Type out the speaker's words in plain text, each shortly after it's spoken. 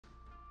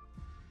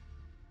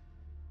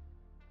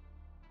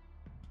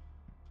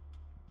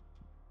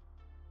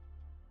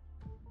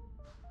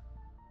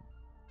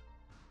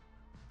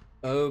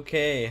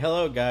Okay,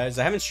 hello guys.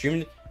 I haven't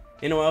streamed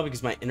in a while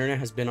because my internet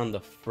has been on the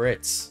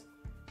fritz.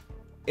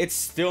 It's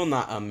still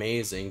not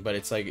amazing, but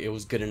it's like it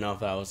was good enough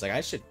that I was like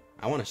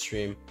I want to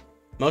stream.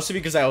 Mostly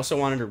because I also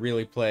wanted to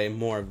really play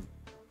more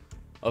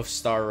of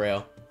Star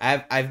Rail.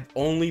 I've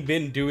only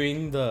been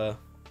doing the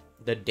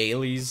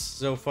dailies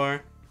so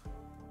far.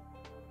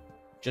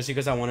 Just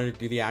because I wanted to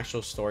do the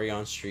actual story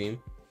on stream.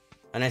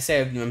 And I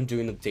say I'm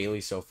doing the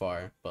dailies so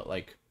far, but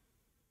like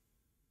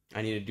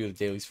I need to do the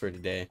dailies for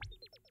today.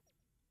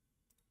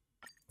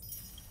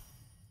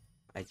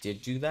 I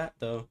did do that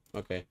though.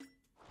 Okay.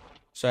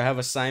 So I have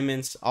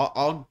assignments.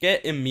 I'll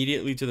get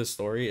immediately to the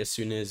story as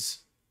soon as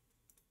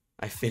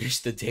I finish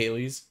the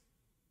dailies.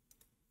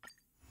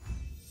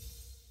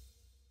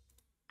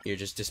 Here,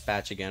 just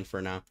dispatch again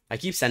for now. I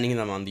keep sending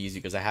them on these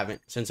because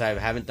since I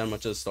haven't done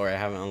much of the story, I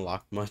haven't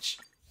unlocked much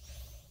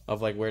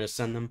of like where to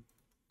send them.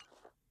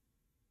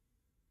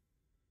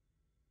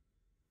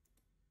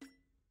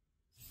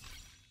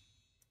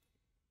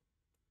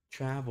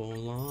 Travel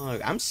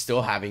log. I'm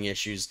still having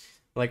issues.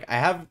 Like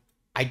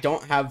I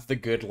don't have the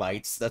good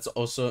lights. That's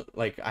also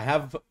like I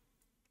have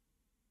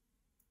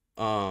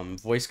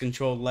voice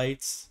controlled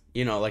lights,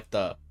 you know, like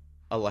the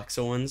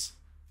Alexa ones.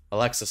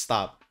 Alexa,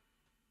 stop.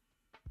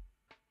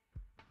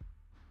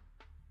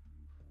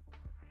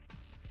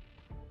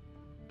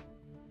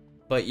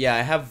 But yeah,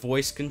 I have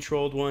voice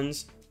controlled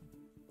ones,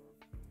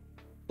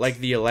 like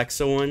the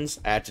Alexa ones.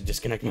 I had to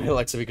disconnect my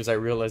Alexa because I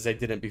realized I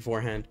didn't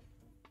beforehand,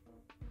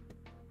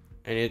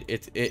 and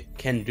it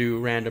can do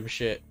random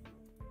shit.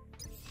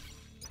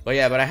 But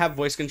yeah, but I have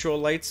voice control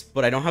lights,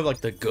 but I don't have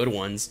like the good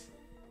ones.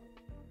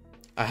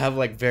 I have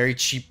like very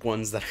cheap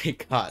ones that I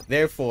got.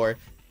 Therefore,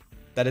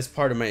 that is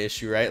part of my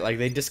issue, right? Like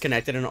they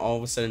disconnected and all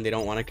of a sudden they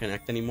don't want to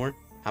connect anymore.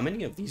 How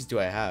many of these do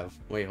I have?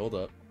 Wait, hold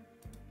up.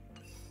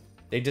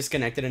 They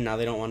disconnected and now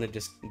they don't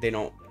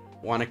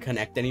want to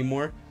connect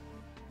anymore.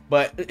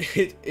 But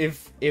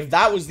if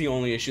that was the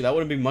only issue, that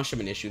wouldn't be much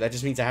of an issue. That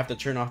just means I have to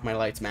turn off my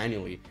lights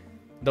manually.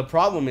 The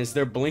problem is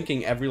they're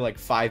blinking every like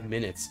 5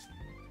 minutes.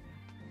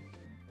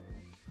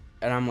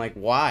 And I'm like,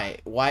 why?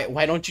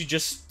 Why don't you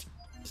just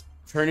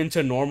turn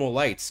into normal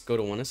lights? Go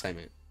to one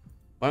assignment.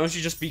 Why don't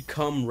you just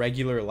become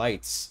regular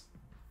lights?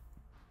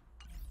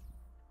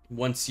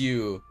 Once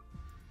you...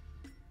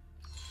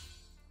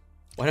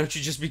 Why don't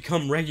you just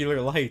become regular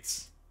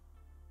lights?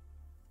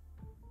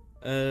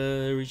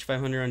 Reach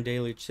 500 on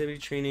daily activity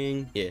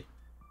training. Yeah.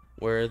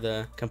 Where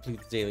the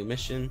complete the daily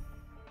mission.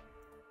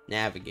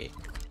 Navigate.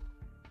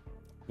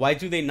 Why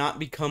do they not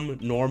become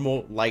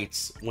normal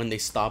lights when they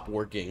stop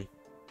working?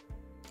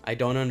 I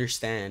don't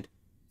understand.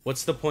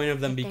 What's the point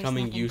of them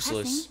becoming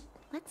useless?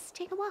 Let's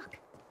take a walk.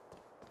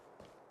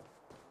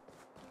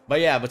 But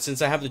yeah, but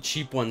since I have the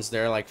cheap ones,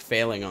 they're like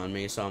failing on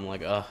me, so I'm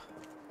like, ugh.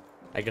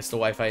 I guess the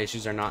Wi-Fi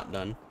issues are not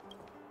done.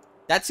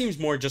 That seems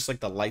more just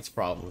like the lights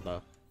problem,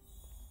 though.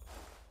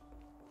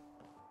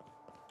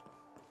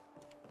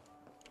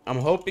 I'm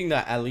hoping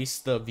that at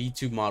least the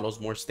V2 model is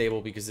more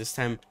stable because this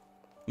time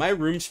my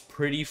room's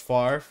pretty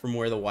far from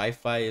where the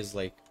Wi-Fi is,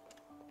 like,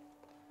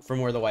 from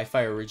where the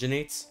Wi-Fi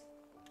originates,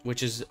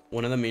 which is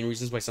one of the main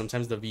reasons why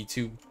sometimes the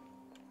V2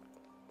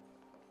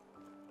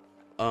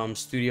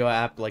 studio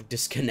app like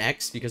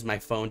disconnects, because my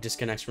phone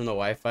disconnects from the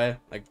Wi-Fi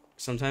like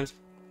sometimes.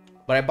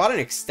 But I bought an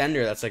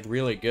extender that's like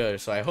really good,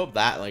 so I hope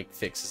that like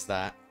fixes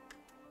that.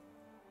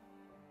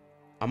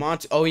 I'm on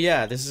to, oh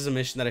yeah, this is a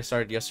mission that I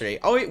started yesterday.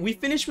 Oh wait, we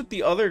finished with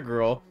the other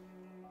girl,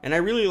 and I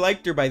really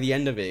liked her by the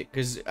end of it,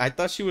 because I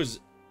thought she was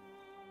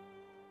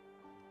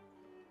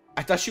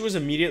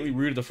immediately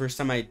rude the first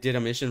time I did a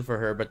mission for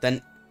her, but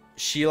then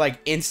she like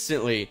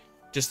instantly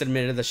just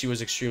admitted that she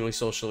was extremely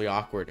socially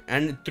awkward,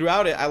 and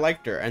throughout it I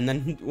liked her. And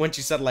then when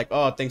she said like,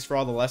 oh, thanks for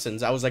all the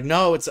lessons, I was like,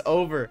 no, it's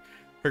over.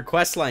 Her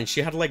quest line,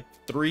 she had like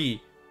 3,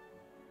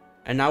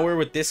 and now we're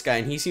with this guy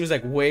and he seems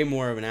like way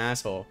more of an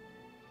asshole,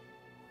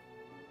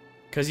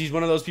 because he's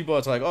one of those people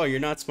that's like, oh, you're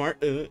not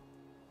smart. Look,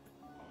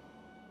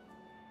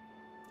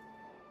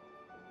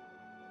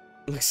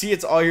 see,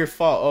 it's all your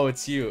fault. Oh,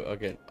 it's you.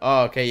 Okay.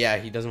 Oh, okay, yeah,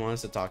 he doesn't want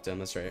us to talk to him.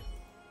 That's right.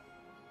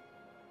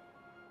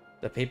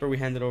 The paper we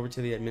handed over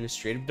to the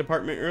administrative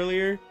department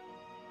earlier.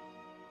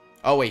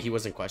 Oh, wait, he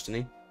wasn't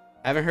questioning.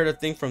 I haven't heard a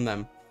thing from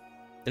them.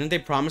 Didn't they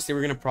promise they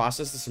were going to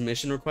process the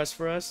submission request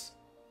for us?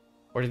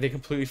 Or did they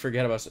completely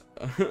forget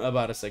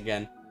about us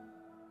again?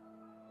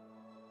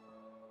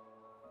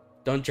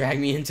 Don't drag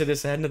me into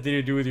this. It had nothing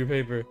to do with your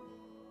paper.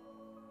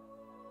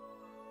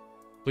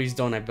 Please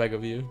don't, I beg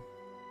of you.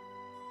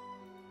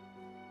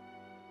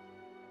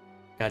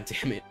 God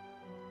damn it.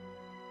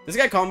 This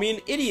guy called me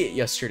an idiot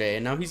yesterday,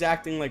 and now he's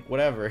acting like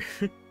whatever.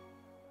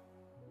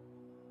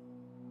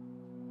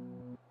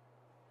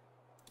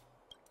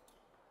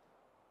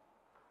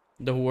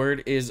 The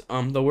word is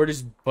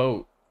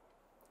boat.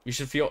 You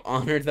should feel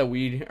honored that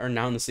we are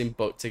now in the same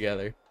boat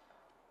together.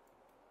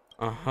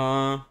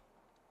 Uh-huh.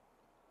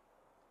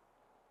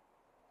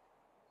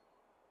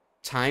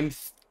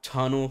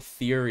 Tunnel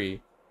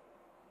theory.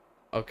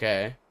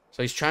 Okay.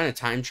 So he's trying to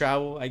time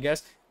travel, I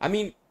guess. I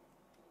mean,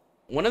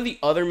 one of the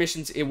other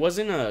missions, it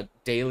wasn't a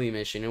daily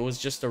mission. It was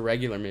just a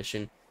regular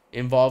mission. It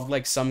involved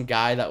like some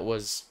guy that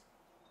was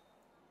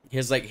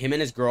him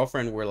and his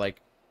girlfriend were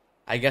like,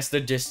 I guess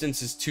the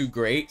distance is too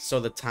great, so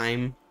the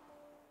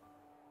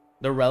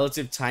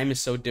relative time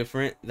is so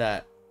different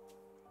that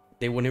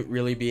they wouldn't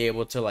really be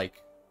able to like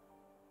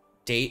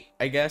date,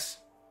 I guess.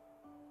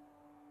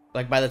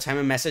 Like by the time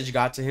a message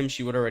got to him,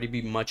 she would already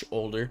be much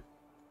older.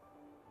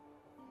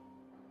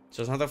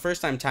 So it's not the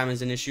first time time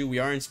is an issue. We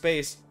are in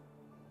space.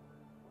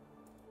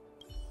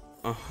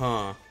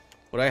 What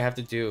do I have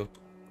to do?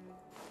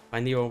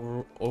 Find the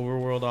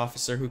overworld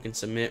officer who can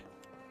submit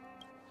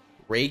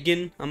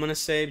Reagan, I'm gonna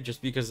say,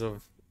 just because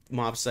of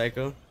Mob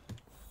Psycho.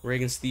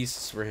 Reagan's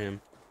thesis for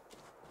him.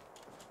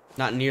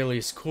 Not nearly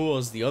as cool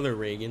as the other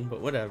Reagan,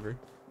 but whatever.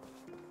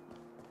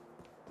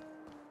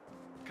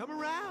 Come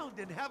around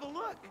and have a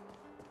look.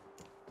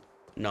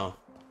 No,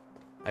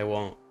 I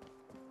won't.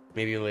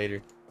 Maybe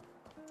later.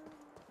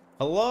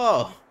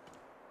 Hello,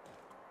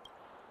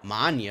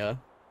 Manya.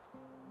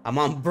 I'm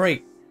on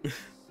break.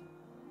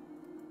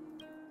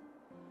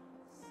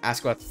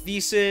 Ask about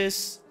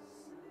thesis.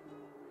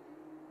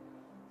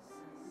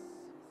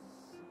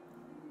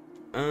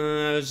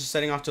 I was just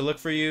setting off to look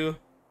for you.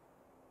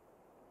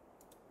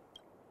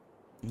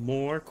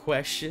 More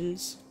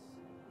questions.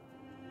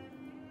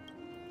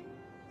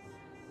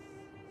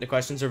 The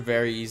questions are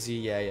very easy.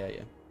 Yeah.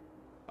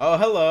 Oh,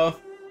 hello.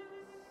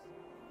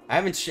 I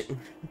haven't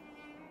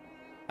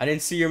I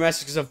didn't see your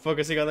message because I'm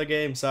focusing on the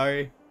game.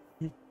 Sorry.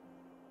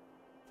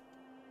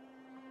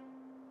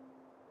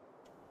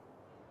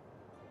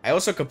 I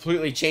also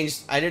completely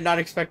changed. I did not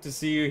expect to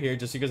see you here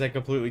just because I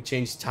completely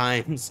changed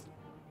times.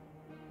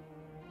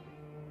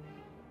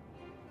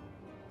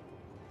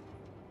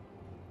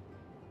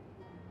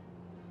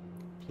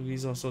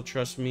 Please also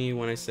trust me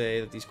when I say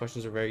that these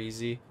questions are very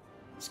easy.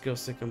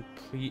 Skills to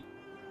complete.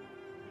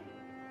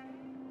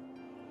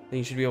 Then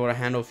you should be able to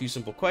handle a few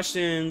simple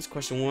questions.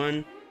 Question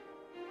 1.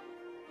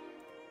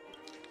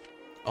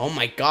 Oh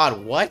my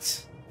god,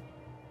 what?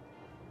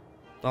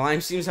 The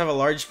Lime seems to have a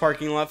large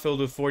parking lot filled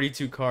with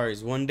 42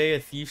 cars. One day, a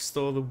thief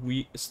stole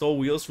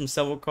wheels from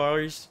several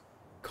cars.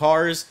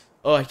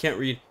 Oh, I can't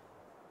read.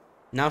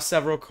 Now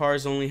several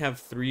cars only have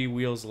 3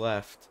 wheels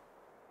left.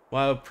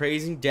 While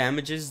appraising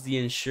damages, the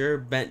insurer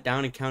bent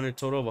down and counted a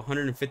total of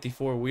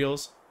 154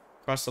 wheels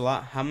across the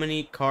lot. How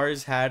many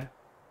cars had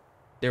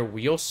their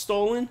wheels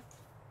stolen?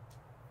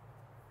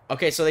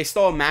 Okay, so they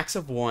stole a max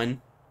of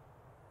 1.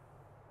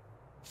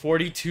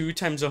 42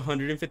 times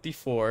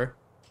 154.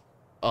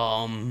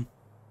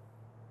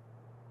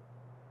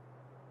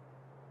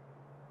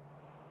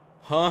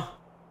 Huh?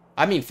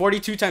 I mean,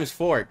 42 times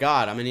 4.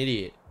 God, I'm an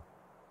idiot.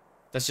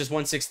 That's just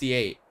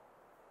 168.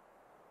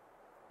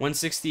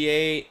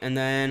 168, and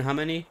then how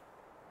many?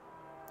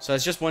 So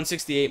that's just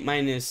 168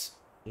 minus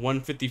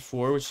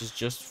 154, which is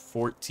just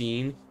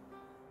 14.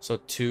 So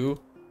 2.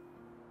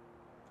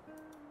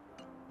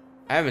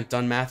 I haven't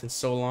done math in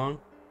so long.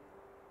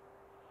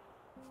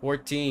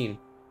 14.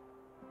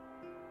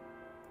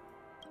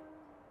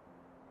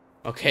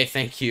 Okay,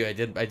 thank you. I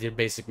did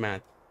basic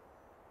math.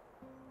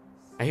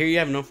 I hear you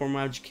have no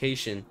formal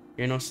education.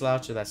 You're no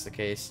slouch if that's the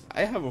case.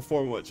 I have a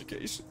formal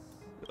education.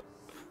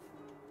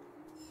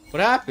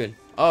 What happened?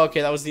 Oh,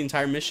 okay, that was the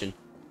entire mission.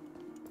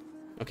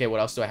 Okay, what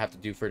else do I have to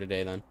do for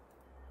today then?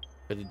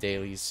 For the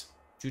dailies.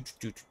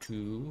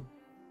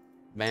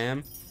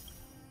 Bam.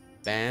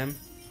 Bam.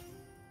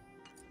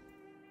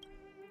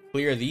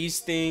 Clear these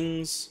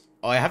things.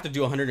 Oh, I have to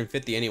do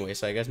 150 anyway,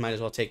 so I guess might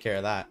as well take care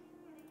of that.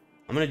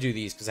 I'm gonna do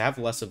these because I have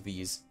less of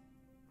these.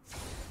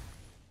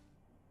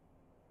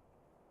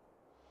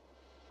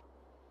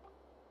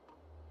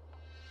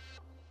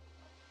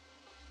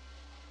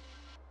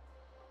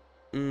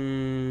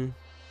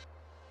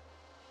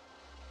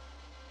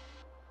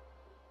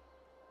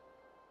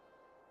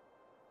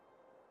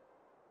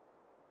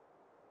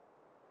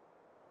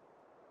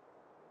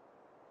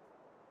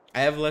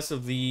 I have less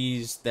of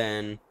these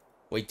than...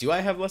 Wait, do I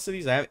have less of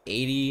these? I have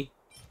 80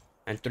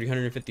 and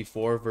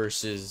 354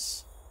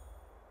 versus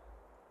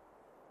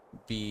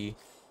B.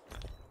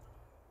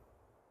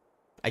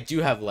 I do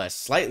have less.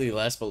 Slightly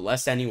less, but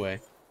less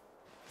anyway.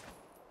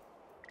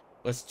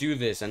 Let's do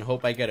this and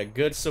hope I get a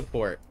good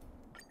support.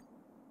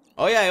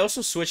 Oh yeah, I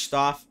also switched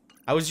off.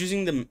 I was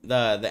using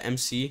the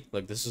MC.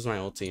 Look, this is my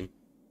old team.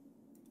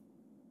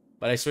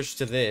 But I switched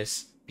to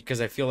this because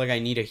I feel like I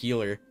need a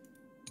healer.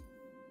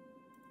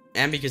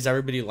 And because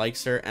everybody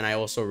likes her, and I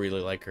also really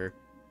like her.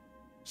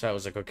 So I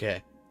was like,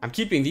 okay. I'm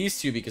keeping these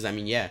two because, I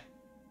mean, yeah.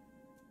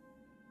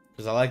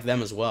 Because I like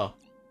them as well.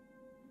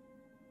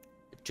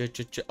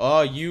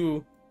 Oh,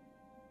 you...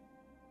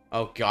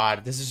 Oh,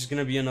 God. This is just going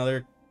to be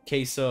another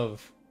case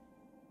of...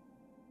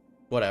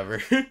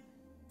 Whatever.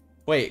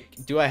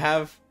 Wait, do I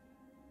have...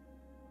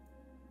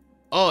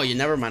 Oh, yeah,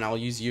 never mind. I'll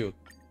use you.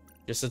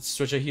 Just let's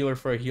switch a healer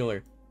for a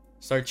healer.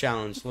 Start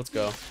challenge. Let's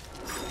go.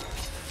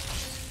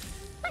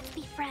 Let's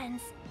be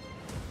friends.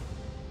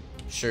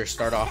 Sure,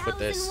 start off with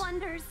this.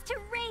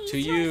 To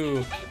you.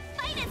 And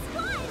fight as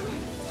one.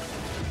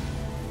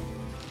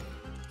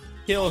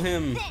 Kill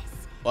him. This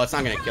Well, it's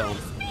not gonna kill him.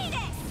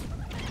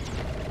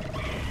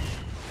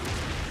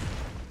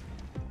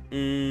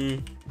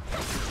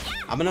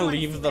 I'm gonna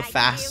leave the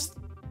fast.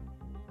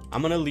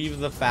 I'm gonna leave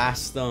the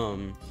fast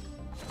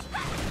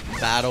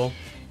battle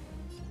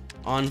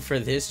on for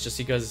this, just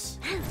because.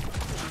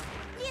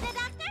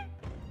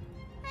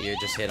 Here,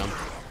 just hit him.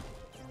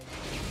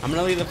 I'm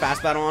gonna leave the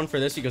fast battle on for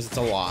this because it's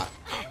a lot.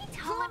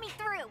 Let me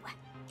through.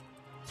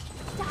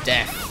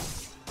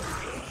 Death.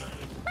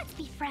 Let's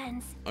be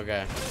friends.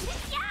 Okay.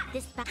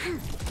 This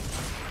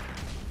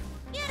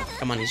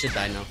Come on, he should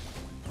die now.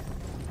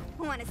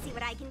 Want to see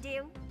what I can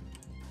do?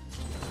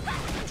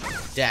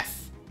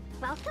 Death.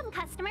 Welcome,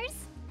 customers.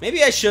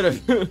 Maybe I should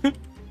have.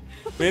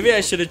 Maybe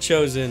I should have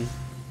chosen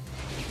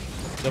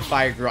the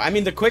fire girl. I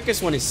mean, the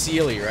quickest one is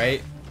Sealy,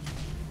 right?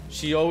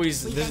 She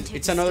always.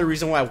 It's another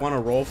reason why I want to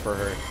roll for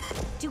her.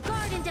 To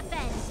guard and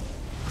defend.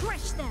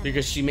 Crush them.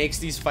 Because she makes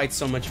these fights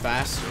so much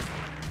faster.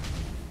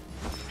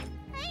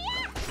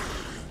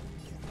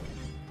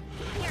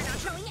 You're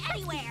not going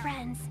anywhere.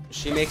 Friends.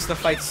 She makes the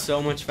fights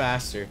so much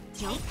faster.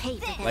 You'll pay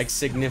for this. Like,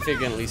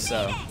 significantly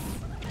so.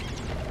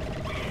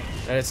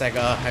 That it's like,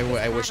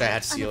 I wish I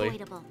had Sealy.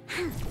 Unavoidable.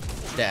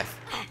 Death.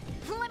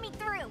 Let me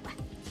through.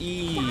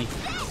 E.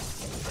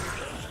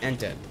 And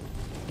dead.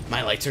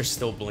 My lights are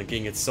still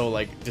blinking. It's so,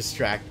 like,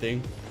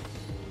 distracting.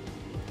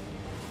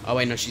 Oh,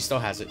 wait, no, she still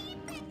has it.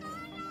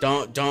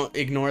 Don't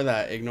ignore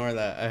that. Ignore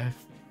that.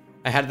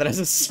 I had that as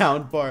a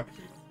sound bar.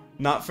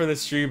 Not for the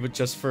stream, but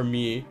just for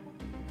me.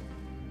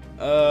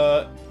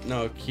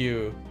 No,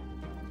 Q.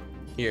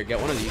 Here, get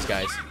one of these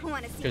guys.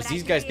 Because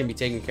these guys can be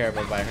taken care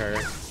of by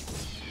her.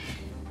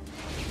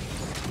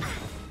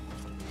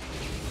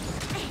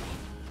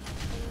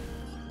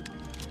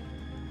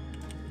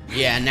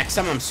 Yeah, next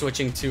time I'm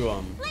switching to,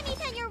 Let me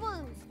tend your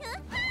wounds.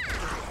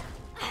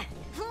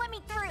 Let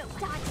me through.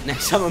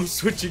 next time I'm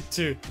switching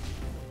to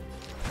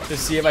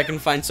see if I can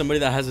find somebody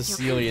that has a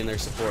Sealy in their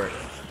support.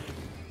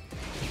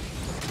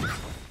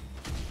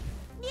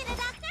 Need a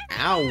doctor?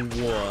 Ow.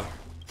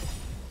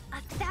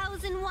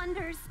 1,000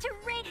 wonders to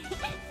rid.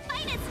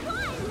 Minus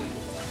one.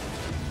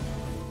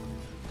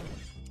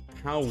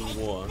 How? This.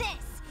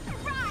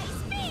 Rise,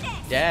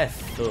 Phoenix.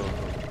 Death.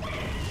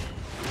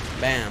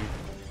 Bam.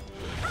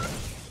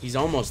 He's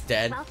almost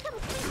dead. Welcome.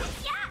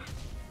 Yeah.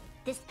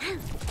 This.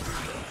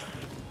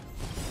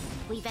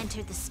 We've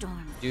entered the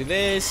storm. Do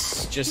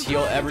this. Just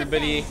heal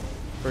everybody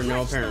for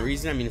no apparent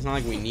reason. I mean, it's not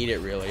like we need it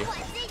really.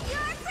 What's in your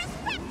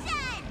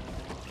prescription?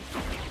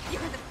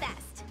 You're the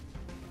best.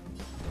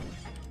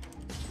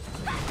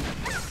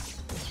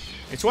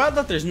 It's wild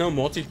that there's no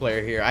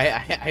multiplayer here.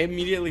 I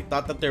immediately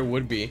thought that there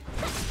would be,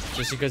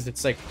 just because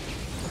it's like.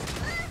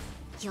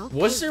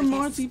 Was there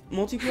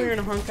multiplayer in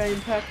Honkai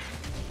Impact?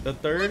 The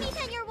third? Let me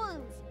tend your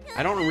wounds.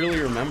 I don't really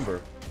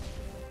remember.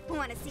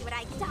 Want to see what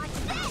I can dodge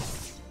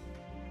this?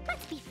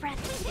 Let's be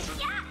friends.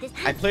 Yeah. This.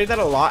 I played that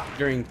a lot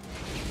during,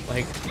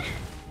 like,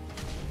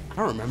 I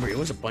don't remember. It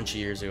was a bunch of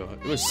years ago.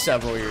 It was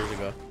several years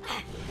ago.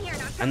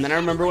 And then I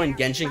remember when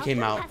Genshin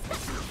came out.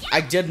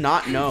 I did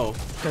not know,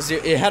 because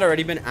it had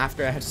already been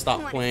after I had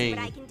stopped playing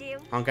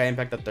Honkai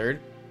Impact the third.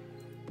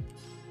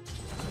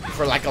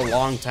 For like a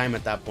long time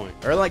at that point.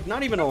 Or like,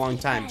 not even a long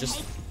time.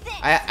 Just,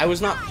 I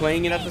was not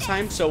playing it at the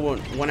time. So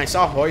when I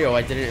saw Hoyo,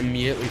 I didn't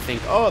immediately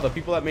think, oh, the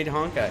people that made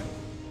Honkai.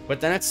 But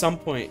then at some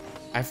point,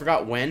 I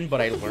forgot when, but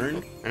I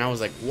learned. And I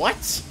was like,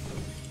 what?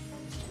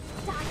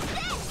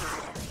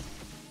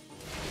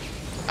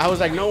 I was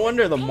like, no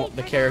wonder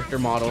the character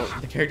model,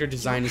 the character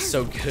design is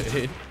so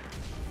good.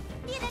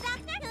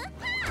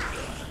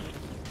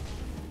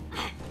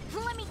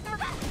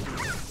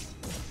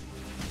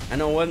 I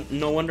know,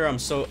 no wonder I'm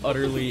so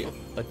utterly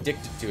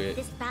addicted to it.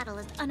 This battle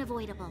is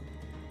unavoidable.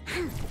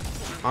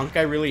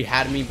 Honkai really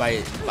had me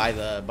by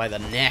the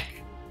neck.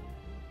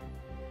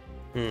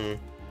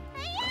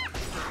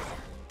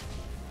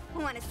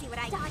 Want to see what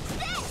I dodge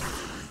this?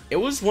 It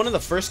was one of the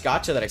first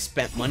gacha that I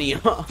spent money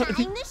on. Time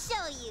to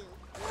show you.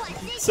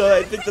 So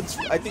I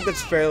think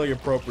that's fairly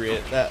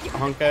appropriate. That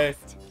Honkai,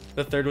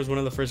 the third, was one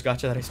of the first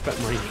gacha that I spent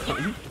money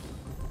on.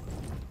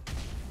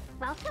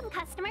 Welcome,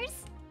 customers.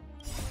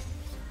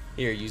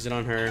 Here, use it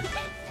on her.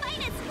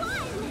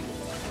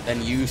 -1.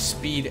 Then you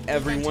speed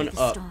everyone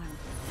up.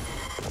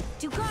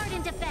 To guard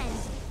and defend.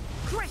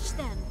 Crush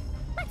them.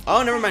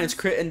 Oh, never mind. It's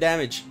crit and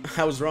damage.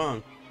 I was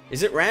wrong.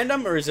 Is it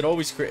random or is it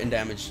always crit and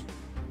damage?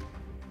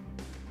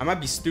 I might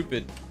be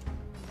stupid.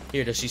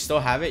 Here, does she still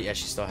have it? Yeah,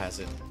 she still has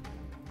it.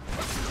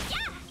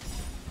 Yeah.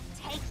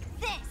 Take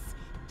this.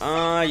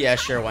 Yeah,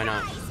 sure. Why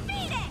not?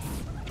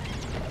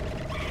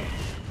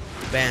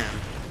 Bam.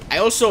 I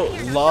also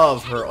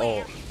love her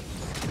ult.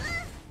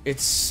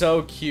 It's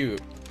so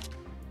cute.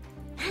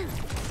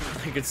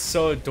 Like, it's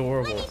so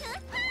adorable.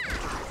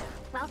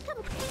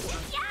 Welcome.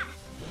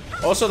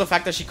 Also, the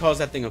fact that she calls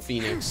that thing a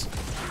phoenix.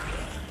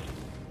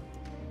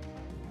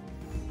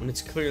 When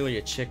it's clearly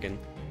a chicken.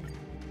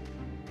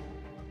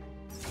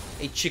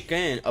 A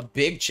chicken. A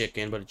big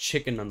chicken, but a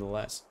chicken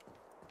nonetheless.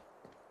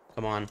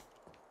 Come on.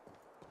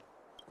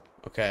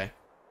 Okay.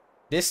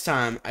 This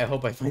time, I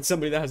hope I find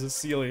somebody that has a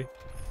Sealy.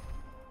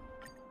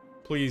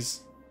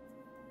 Please.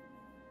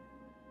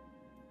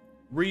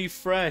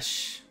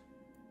 Refresh.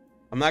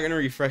 I'm not gonna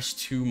refresh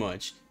too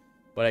much,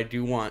 but I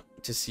do want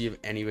to see if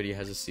anybody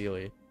has a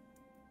Sealy.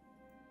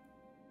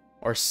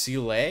 Or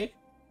Sealy?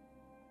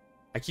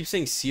 I keep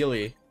saying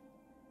Sealy.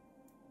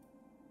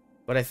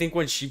 But I think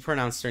when she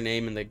pronounced her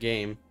name in the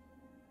game,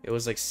 it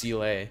was like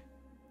Sealy.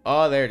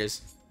 Oh, there it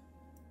is.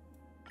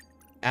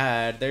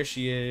 There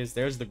she is.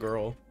 There's the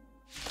girl.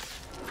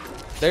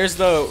 There's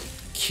the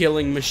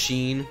killing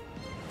machine.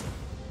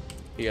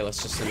 Here,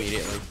 let's just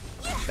immediately.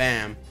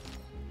 Bam.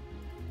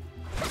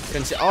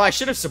 Oh, I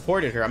should have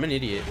supported her. I'm an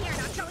idiot. You're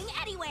not going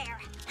anywhere.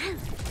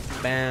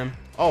 Bam.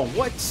 Oh,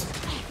 what?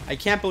 I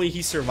can't believe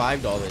he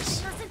survived all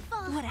this.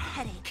 What a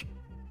headache.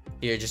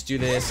 Here, just do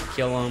this.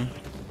 Kill him.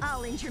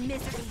 I'll end your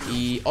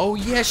misery. Oh,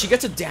 yeah, she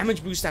gets a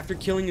damage boost after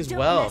killing as Don't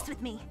well. mess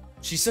with me.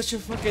 She's such a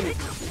fucking...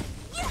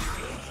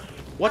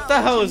 What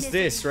the hell is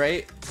this,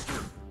 right?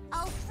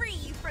 I'll free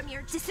you from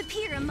your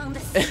disappear among the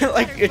sea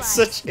Like, it's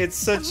butterflies.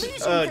 such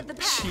Illusions a of the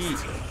past. cheat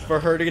for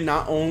her to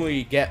not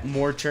only get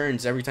more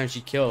turns every time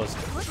she kills,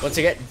 but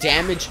to get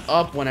damage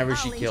up whenever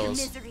she I'll end your kills.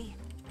 misery.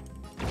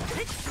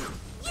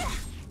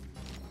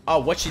 Oh,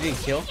 what, she didn't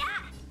kill?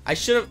 I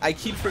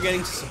keep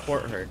forgetting to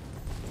support her.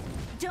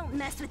 Don't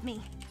mess with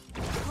me.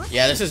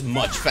 Yeah, this is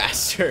much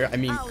faster. I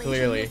mean, I'll end your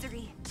clearly.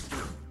 misery.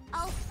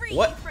 I'll free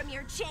What? you from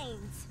your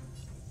chains.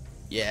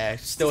 Yeah,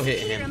 still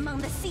hitting Disappear him. among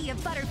the sea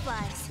of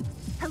butterflies.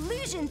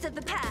 Illusions of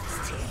the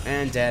past.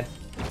 And dead.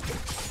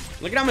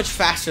 Look at how much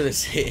faster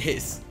this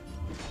is.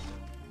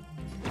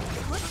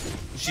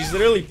 She's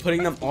literally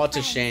putting them all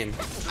to shame.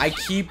 I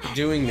keep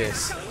doing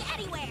this. You're not going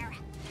anywhere.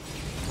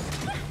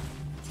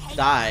 Take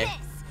Die.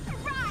 this.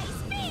 Rise,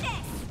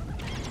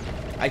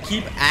 Venus. I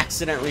keep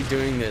accidentally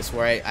doing this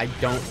where I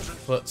don't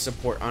put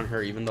support on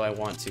her even though I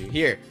want to.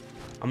 Here,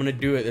 I'm gonna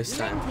do it this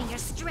time. Lend me your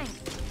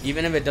strength.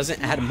 Even if it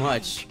doesn't add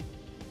much.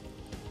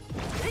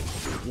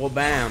 Well,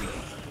 bam.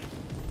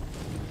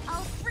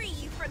 I'll free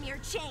you from your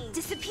chains.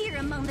 Disappear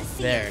among the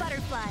sea There. of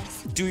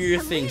butterflies. Do your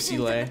thing, Illusions of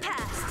Sealy. the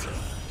past.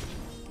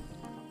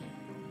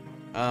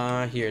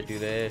 Here, do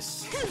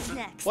this. Who's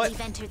next? What?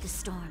 We've entered the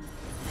storm.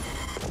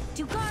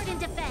 To guard and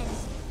defend.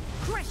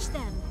 Crush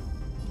them.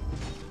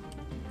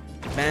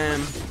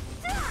 Bam.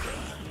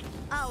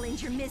 I'll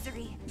end your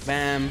misery.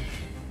 Bam.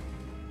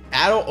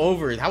 Battle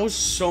over. That was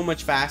so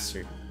much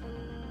faster.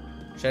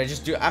 Should I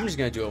just do it? I'm just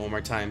gonna do it one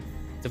more time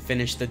to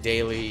finish the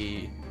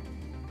daily,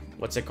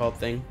 what's it called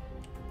thing?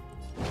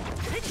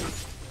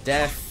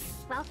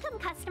 Death. Welcome,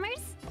 customers.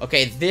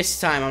 Okay, this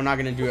time I'm not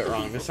gonna do it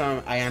wrong. This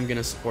time I am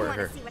gonna support Want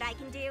her. to see what I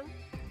can do?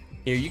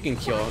 Here, you can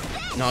kill.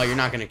 No, you're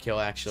not gonna kill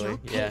actually. You'll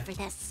pay Yeah. for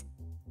this.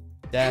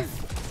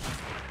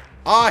 Death.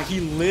 Ah,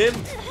 he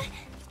lived.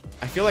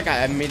 I feel like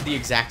I made the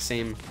exact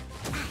same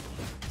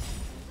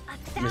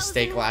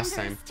mistake last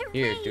time.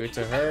 Here, do it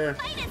to her.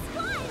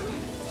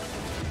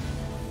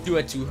 Do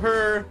it to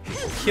her.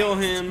 Kill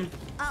him.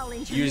 I'll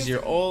end Use your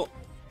misery. ult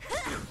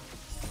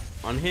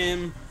on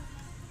him.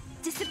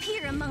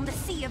 Disappear among the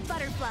sea of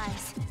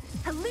butterflies.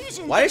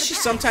 Illusions Why of does the she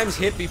past. sometimes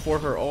hit before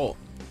her ult?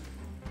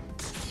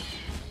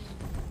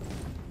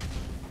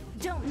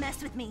 Don't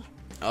mess with me.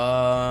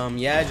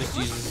 Yeah, just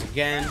use this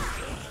again.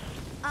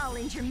 I'll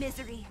end your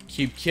misery.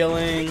 Keep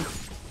killing.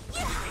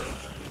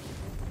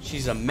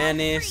 She's a Free you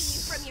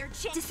menace. from your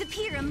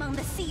disappear among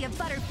the sea of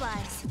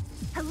butterflies.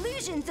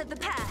 Illusions of the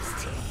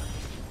past.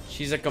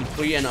 She's a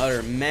complete and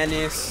utter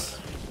menace.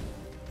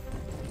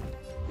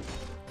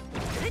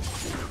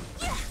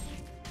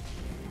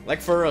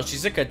 Like, for real,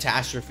 she's a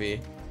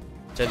catastrophe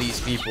to these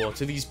people.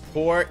 To these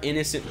poor,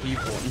 innocent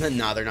people.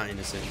 Nah, they're not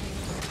innocent.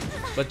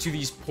 But to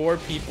these poor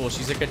people,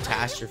 she's a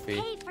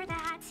catastrophe. Paid for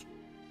that.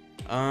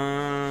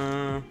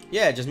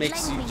 Yeah, just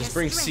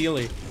bring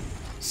Sealy.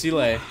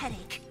 Sealy.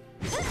 Headache.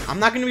 I'm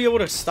not gonna be able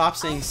to stop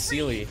saying I'll free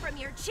Sealy. you from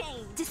your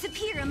chain.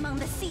 Disappear among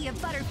the sea of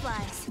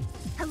butterflies.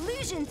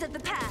 Illusions of the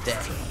past.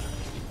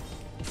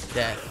 Death.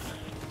 Death.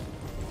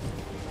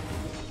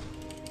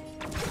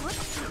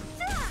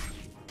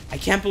 I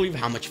can't believe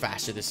how much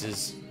faster this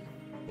is.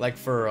 Like,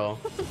 for real.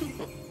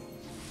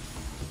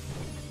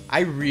 I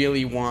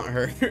really want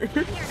her. You're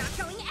not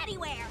going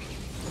anywhere.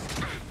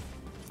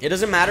 It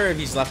doesn't matter if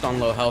he's left on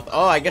low health.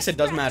 Oh, I guess it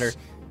does matter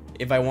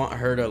if I want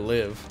her to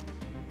live.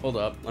 Hold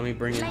up. Let me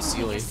bring in Lend me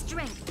Sealy. your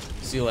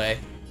strength. Sealy.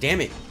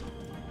 Damn it.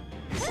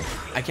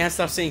 I can't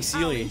stop saying I'll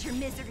Sealy. end your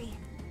misery.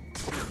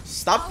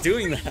 Stop I'll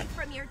doing free that. you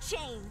from your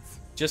chains.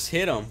 Just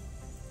hit him.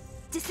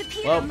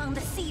 Disappear Well- among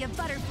the sea of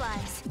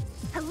butterflies.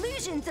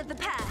 Illusions of the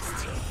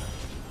past.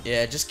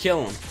 Yeah, just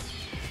kill him.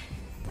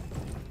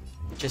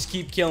 Just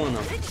keep killing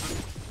them.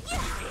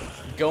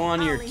 Go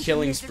on your I'll end your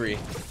killing misery.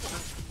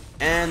 spree.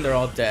 And they're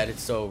all dead.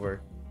 It's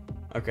over.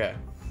 Okay.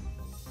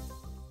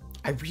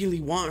 I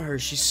really want her.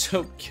 She's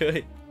so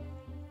good.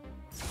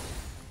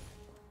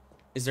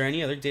 Is there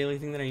any other daily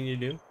thing that I need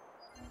to do?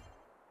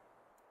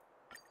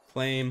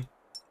 Flame.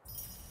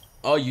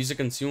 Oh, use a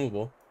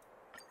consumable.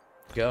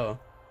 Go.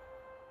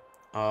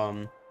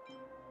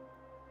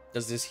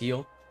 Does this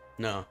heal?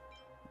 No.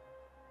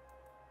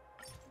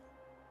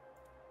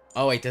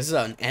 Oh wait, this is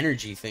an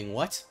energy thing.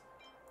 What?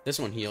 This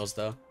one heals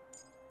though.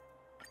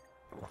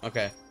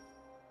 Okay.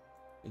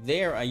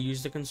 There, I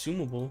used a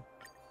consumable.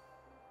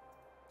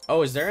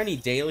 Oh, is there any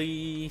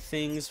daily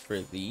things for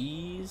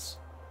these?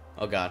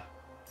 Oh god,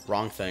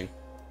 wrong thing.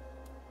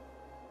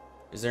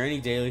 Is there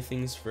any daily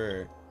things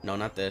for... No,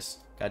 not this.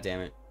 God damn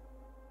it.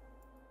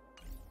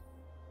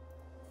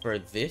 For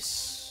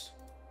this?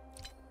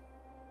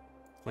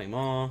 Claim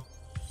all.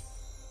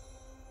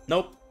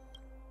 Nope.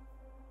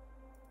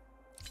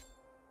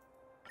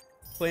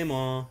 Claim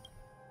all.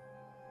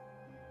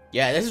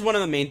 Yeah, this is one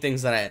of the main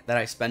things that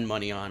I spend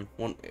money on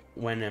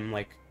when I'm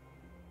like...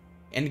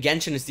 And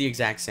Genshin is the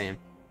exact same.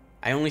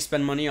 I only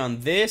spend money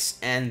on this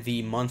and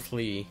the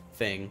monthly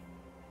thing.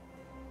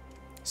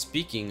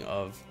 Speaking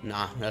of...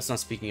 Nah, that's not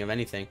speaking of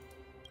anything.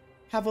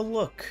 Have a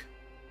look.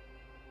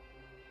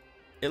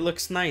 It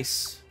looks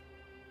nice.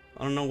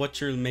 I don't know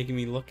what you're making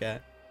me look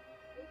at.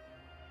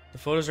 The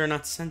photos are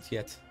not sent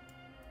yet.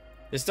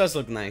 This does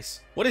look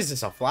nice. What is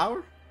this, a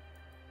flower?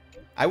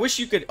 I wish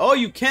you could... Oh,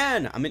 you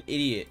can! I'm an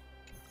idiot.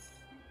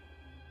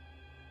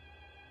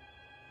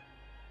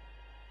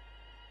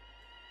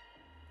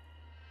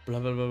 Blah,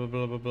 blah, blah, blah,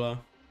 blah, blah, blah.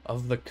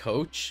 Of the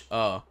coach?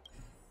 Oh.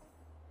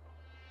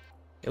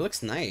 It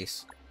looks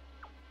nice.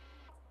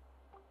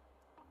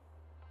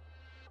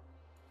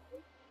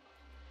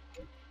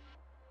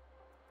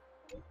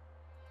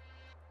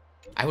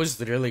 I was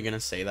literally gonna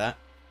say that.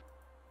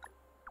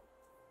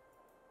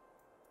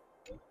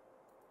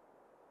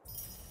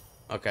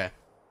 Okay.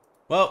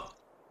 Well,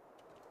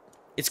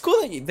 it's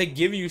cool that they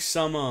give you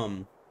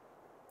some,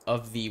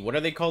 of the... What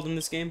are they called in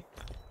this game?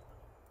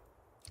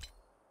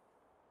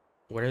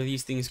 What are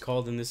these things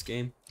called in this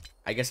game?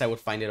 I guess I would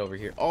find it over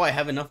here. Oh, I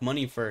have enough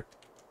money for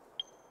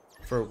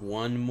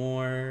one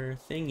more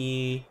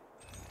thingy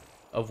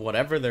of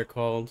whatever they're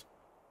called.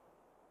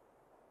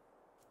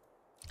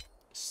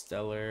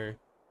 Stellar.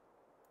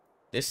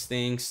 This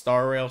thing,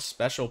 Star Rail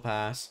Special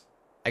Pass.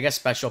 I guess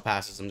Special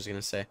Passes, I'm just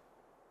gonna say.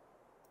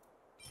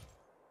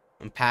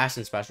 I'm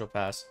passing Special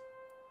Pass.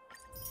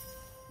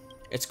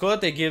 It's cool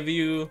that they give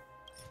you...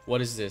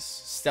 What is this?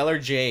 Stellar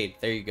Jade.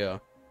 There you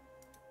go.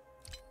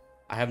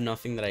 I have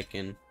nothing that I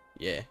can...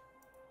 Yeah.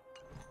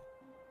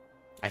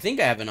 I think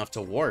I have enough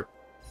to warp.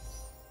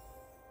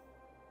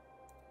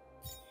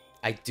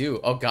 I do.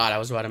 Oh god, I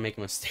was about to make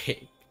a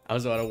mistake. I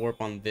was about to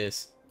warp on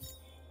this.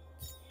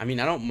 I mean,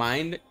 I don't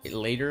mind it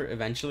later,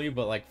 eventually,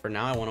 but like for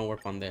now, I want to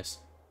warp on this.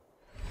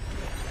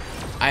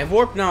 I've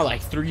warped now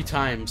like 3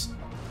 times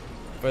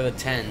for the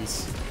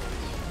 10s.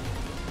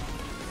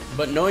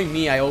 But knowing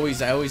me, I always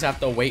have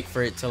to wait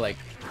for it to like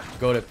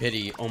go to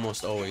pity,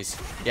 almost always.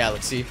 Yeah,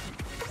 let's see.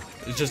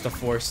 It's just a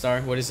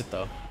 4-star. What is it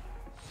though?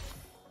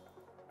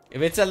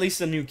 If it's at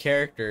least a new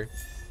character.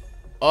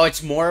 Oh,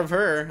 it's more of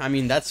her. I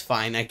mean, that's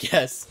fine, I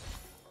guess.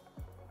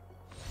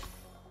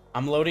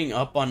 I'm loading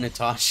up on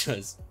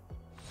Natasha's.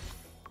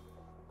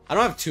 I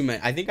don't have too many.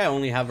 I think I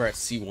only have her at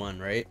C1,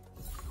 right?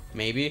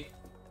 Maybe.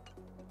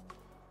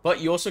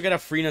 But you also get a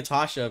free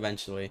Natasha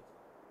eventually.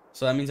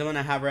 So that means I'm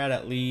gonna have her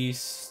at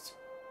least...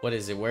 What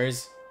is it?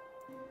 Where's...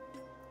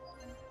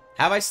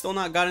 Have I still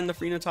not gotten the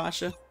free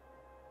Natasha?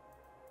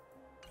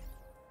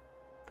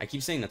 I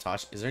keep saying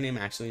Natasha. Is her name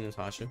actually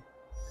Natasha?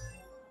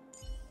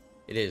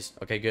 It is.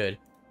 Okay, good.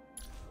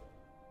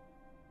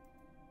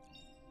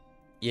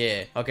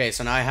 Yeah. Okay,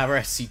 so now I have her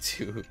at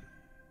C2.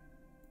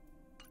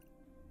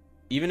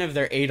 Even if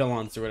they're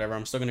Eidolons or whatever,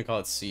 I'm still gonna call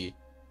it C.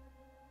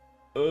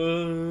 What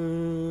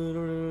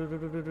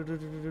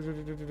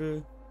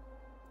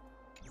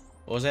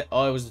was it?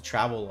 Oh, it was the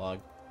travel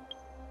log.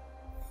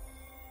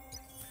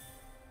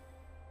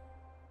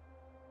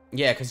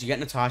 Yeah, because you get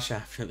Natasha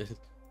after this.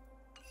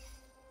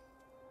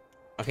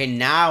 Okay,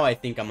 now I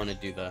think I'm gonna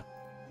do the...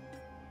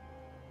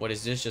 What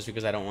is this? Just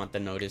because I don't want the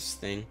notice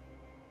thing.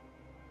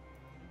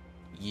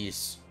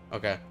 Yes.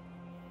 Okay.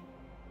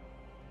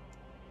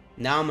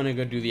 Now I'm gonna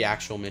go do the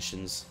actual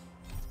missions.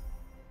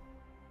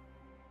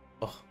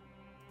 Oh.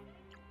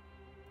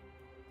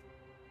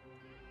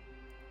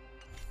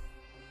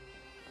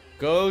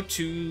 Go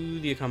to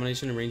the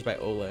accommodation arranged by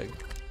Oleg.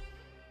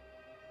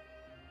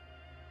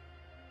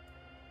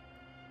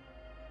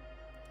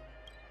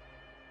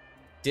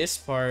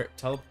 Dispart,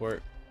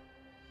 teleport.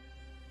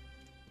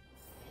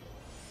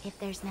 If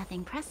there's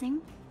nothing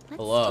pressing,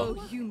 let's... Hello.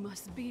 Oh, you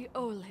must be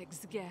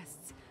Oleg's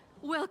guests.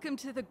 Welcome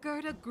to the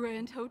Gerda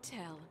Grand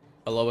Hotel.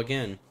 Hello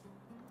again.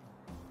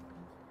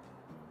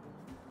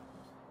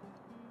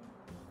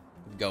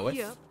 Goeth?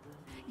 Yep.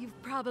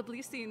 You've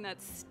probably seen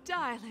that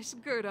stylish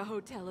Gerda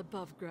Hotel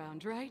above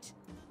ground, right?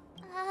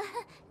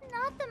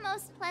 Not the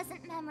most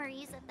pleasant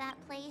memories of that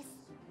place.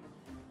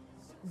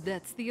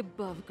 That's the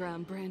above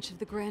ground branch of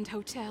the Grand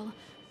Hotel.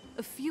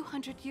 A few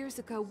hundred years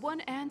ago,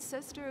 one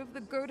ancestor of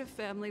the Gerda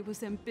family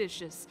was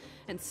ambitious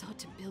and sought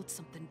to build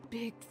something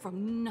big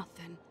from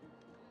nothing.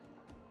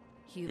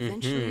 He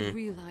eventually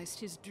realized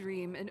his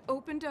dream and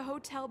opened a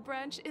hotel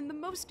branch in the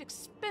most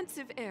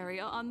expensive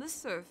area on the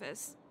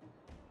surface.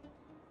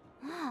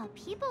 Oh,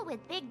 people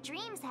with big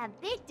dreams have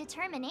big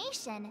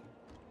determination.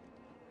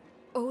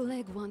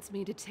 Oleg wants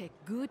me to take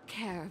good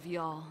care of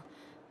y'all.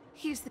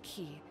 Here's the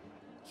key.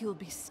 You'll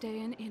be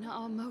staying in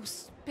our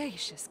most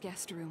spacious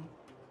guest room.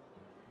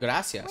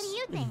 Gracias. What do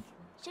you think?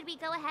 Should we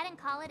go ahead and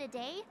call it a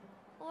day?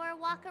 Or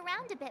walk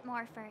around a bit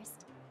more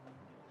first?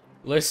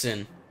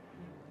 Listen.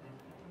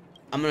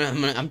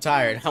 I'm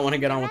tired. I want to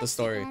get on with the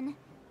story. Again.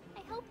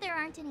 I hope there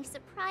aren't any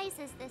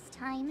surprises this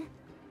time.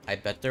 I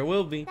bet there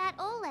will be. That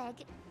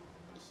Oleg,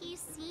 he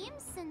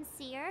seems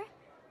sincere.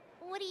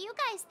 What do you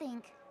guys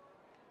think?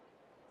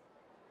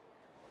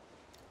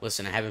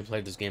 Listen, I haven't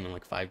played this game in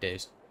like 5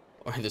 days.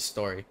 Or this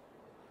story.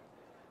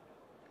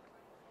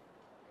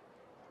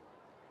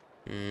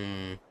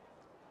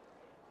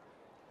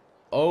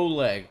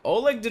 Oleg.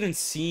 Oleg didn't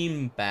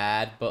seem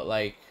bad, but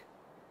like...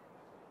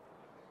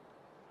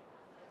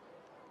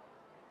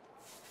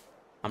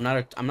 I'm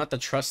not the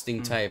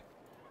trusting type.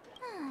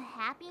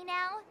 Happy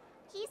now?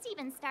 He's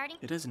even starting.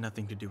 It has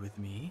nothing to do with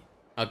me.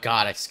 Oh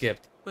god, I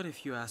skipped. But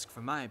if you ask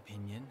for my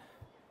opinion,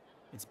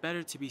 it's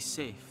better to be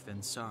safe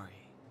than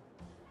sorry.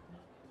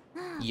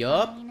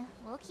 Yup. Fine.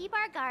 We'll keep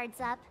our guards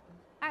up.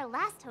 Our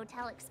last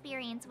hotel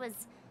experience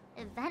was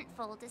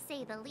eventful, to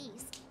say the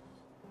least.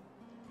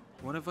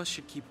 One of us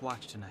should keep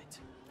watch tonight.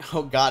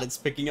 Oh god, it's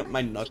picking up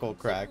my knuckle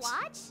cracks.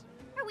 Watch?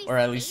 Are we Or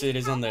at least space it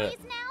is on the cowboys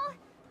now?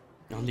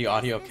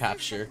 audio This is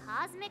capture. the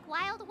Cosmic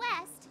Wild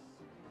West.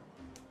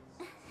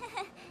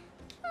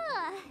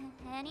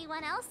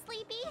 Anyone else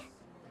sleepy?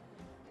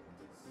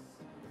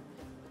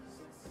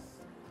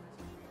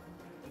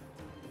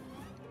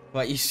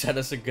 But you set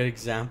us a good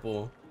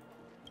example.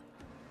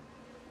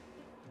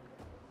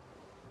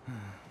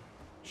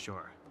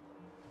 Sure.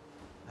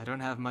 I don't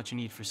have much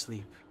need for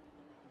sleep.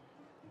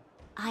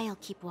 I'll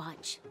keep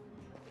watch.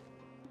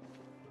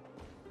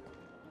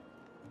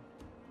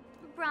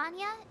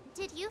 Branya,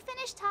 did you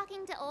finish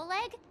talking to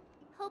Oleg?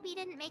 Hope he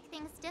didn't make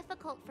things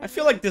difficult for you. I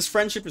feel like this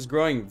friendship is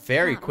growing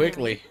very Not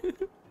quickly.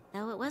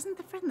 Though it wasn't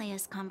the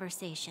friendliest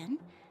conversation.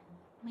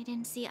 We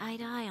didn't see eye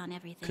to eye on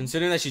everything.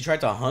 Considering that she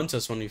tried to hunt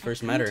us when we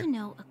first met her. To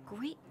know a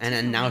great And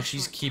deal now in a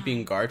she's short keeping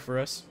time. guard for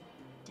us.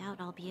 Doubt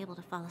I'll be able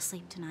to fall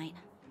asleep tonight.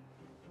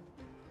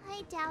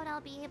 I doubt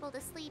I'll be able to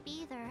sleep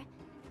either.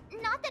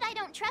 Not that I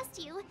don't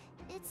trust you.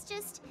 It's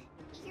just,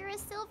 you're a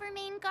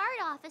Silvermane guard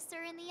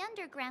officer in the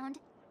underground.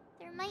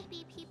 There might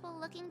be people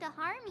looking to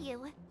harm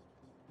you.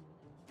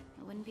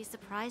 I wouldn't be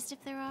surprised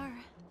if there are.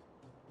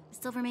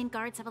 The Silvermane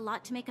guards have a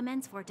lot to make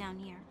amends for down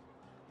here.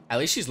 At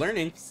least she's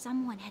learning. If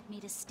someone had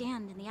made a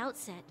stand in the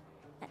outset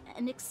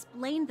and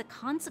explained the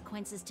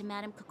consequences to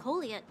Madame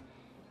Cocolia,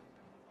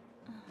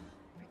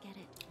 forget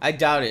it. I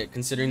doubt it,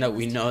 considering that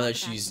we Let's know talk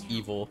that about she's it now.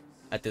 evil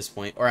at this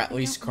point. Or at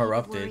least Don't need to worry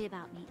corrupted.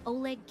 about me.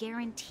 Oleg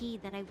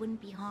guaranteed that I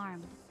wouldn't be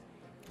harmed.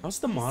 How's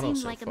the He model seemed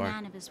so like a far?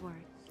 man of his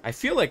word. I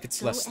feel like it's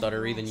Go less and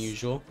stuttery than rest.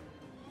 usual.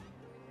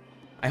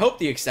 I hope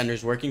the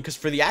extender's working, because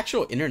for the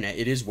actual internet,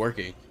 it is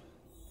working.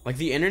 Like,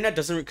 the internet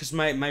doesn't... Because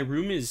my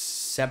room is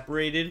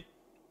separated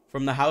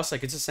from the house.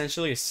 Like, it's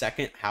essentially a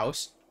second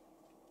house.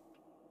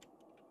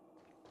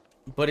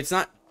 But it's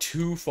not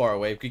too far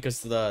away,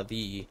 because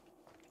the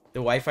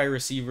Wi-Fi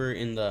receiver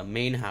in the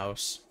main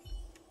house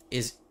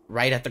is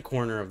right at the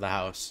corner of the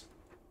house.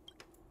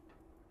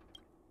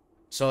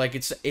 So, like,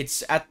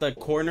 it's at the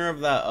corner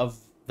of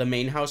the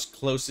main house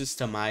closest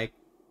to my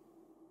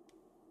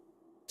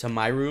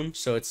room.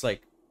 So it's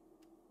like...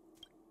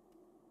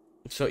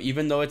 So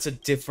even though it's a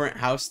different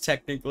house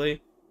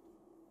technically,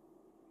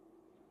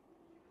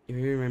 if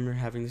you remember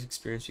having this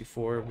experience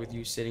before with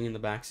you sitting in the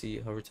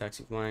backseat, hover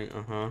taxi flying,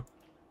 Am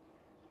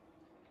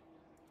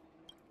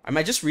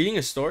I just reading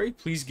a story?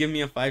 Please give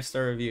me a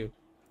 5-star review.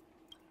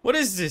 What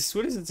is this?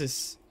 What is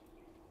this?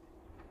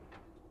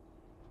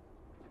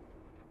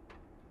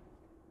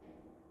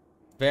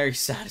 Very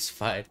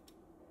satisfied.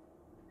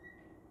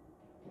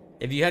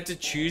 If you had to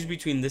choose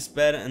between this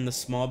bed and the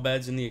small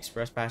beds in the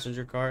express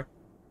passenger car,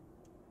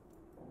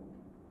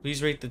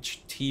 please rate the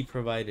tea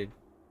provided.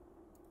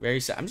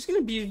 I'm just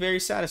gonna be very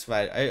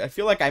satisfied. I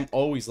feel like I'm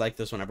always like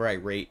this whenever I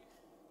rate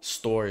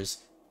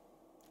stores,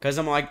 because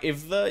I'm like,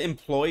 if the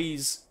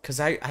employees,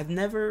 because I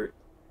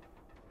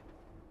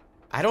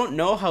don't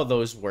know how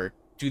those work.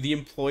 Do the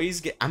employees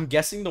get? I'm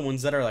guessing the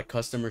ones that are like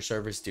customer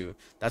service do.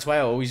 That's why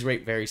I always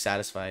rate very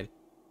satisfied.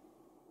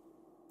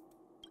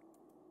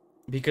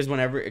 Because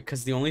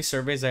the only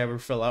surveys I ever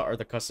fill out are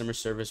the customer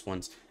service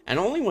ones, and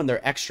only when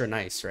they're extra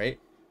nice, right?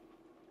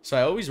 So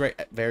I always rate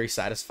very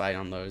satisfied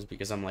on those,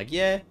 because I'm like,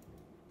 yeah,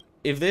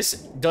 if this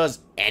does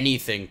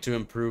anything to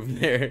improve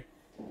their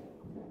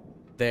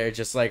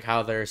just like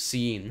how they're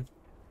seen,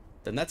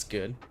 then that's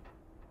good.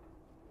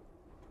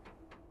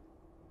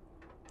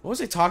 What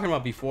was I talking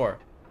about before?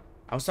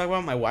 I was talking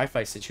about my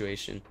Wi-Fi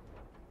situation.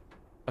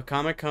 A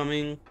comment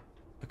coming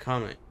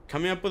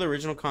up with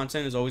original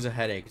content is always a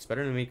headache. It's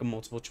better to make a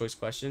multiple choice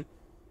question.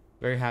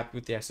 Very happy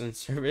with the excellent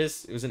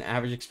service. It was an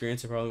average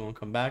experience. I probably won't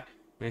come back.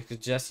 I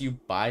suggest you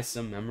buy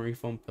some memory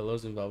foam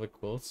pillows and velvet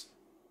quilts.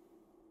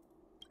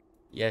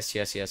 Yes.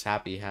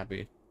 Happy.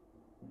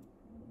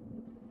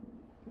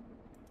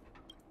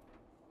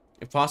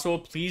 If possible,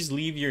 please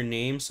leave your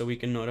name so we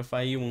can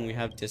notify you when we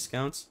have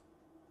discounts.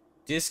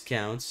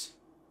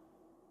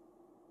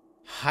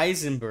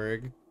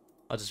 Heisenberg.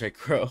 I'll just write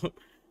Crow.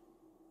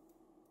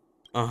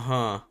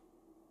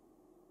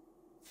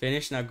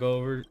 Finish, now go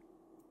over.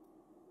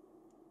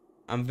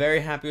 I'm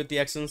very happy with the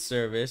excellent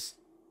service.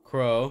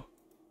 Crow.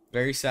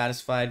 Very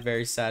satisfied,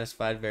 very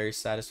satisfied, very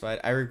satisfied.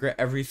 I regret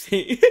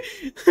everything.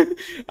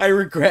 I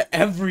regret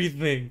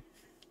everything.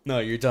 No,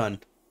 you're done.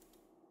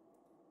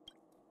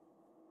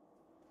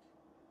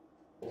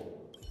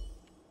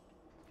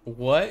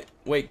 What?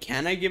 Wait,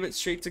 can I give it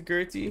straight to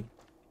Gertie?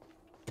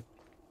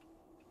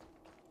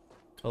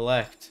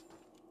 Collect.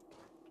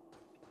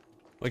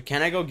 Wait,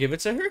 can I go give it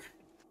to her?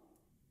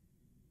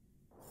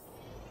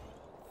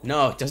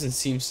 No, it doesn't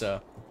seem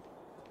so.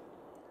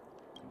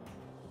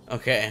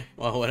 Okay,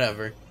 well,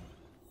 whatever.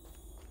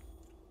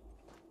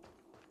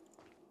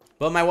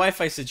 But my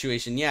Wi-Fi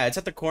situation, yeah, it's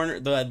at the corner.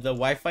 The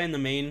Wi-Fi in the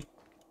main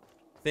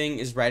thing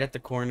is right at the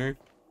corner.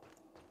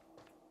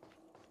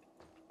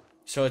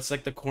 So it's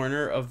like the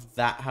corner of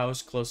that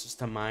house closest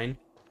to mine.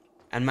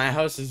 And my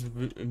house is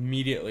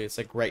immediately, it's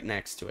like right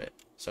next to it.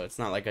 So it's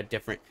not like a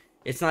different,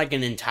 it's not like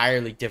an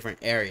entirely different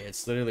area.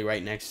 It's literally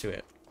right next to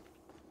it.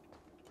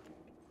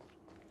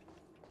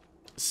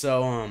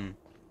 So,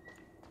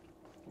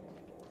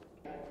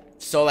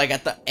 so like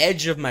at the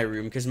edge of my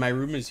room, because my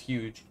room is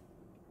huge.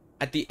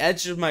 At the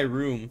edge of my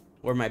room,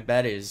 where my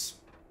bed is,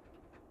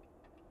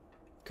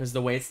 because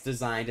the way it's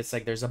designed, it's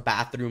like there's a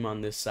bathroom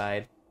on this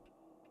side,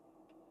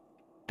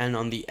 and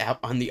on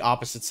the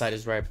opposite side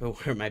is where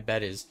my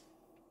bed is.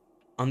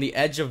 On the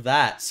edge of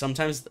that,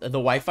 sometimes the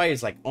Wi-Fi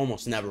is like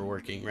almost never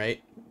working,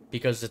 right?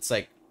 Because it's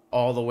like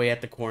all the way at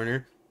the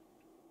corner.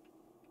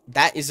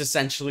 That is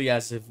essentially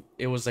as if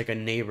it was like a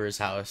neighbor's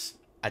house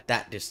at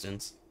that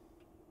distance.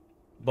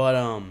 But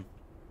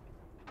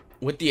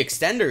with the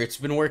extender, it's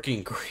been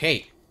working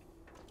great.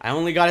 I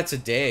only got it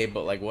today,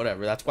 but like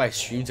whatever. That's why I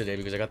streamed today,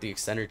 because I got the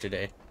extender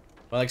today.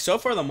 But like so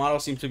far the model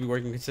seems to be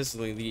working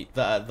consistently.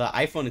 The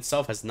iPhone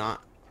itself has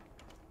not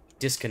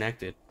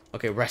disconnected.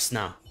 Okay, rest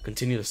now.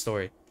 Continue the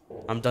story.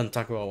 I'm done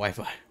talking about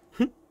Wi-Fi.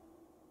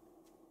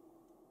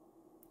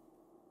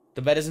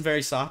 The bed isn't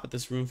very soft, but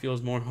this room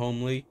feels more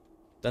homely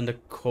than the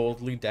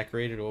coldly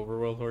decorated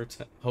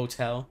overworld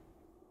hotel.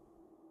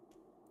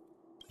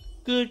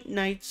 Good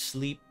night,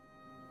 sleep.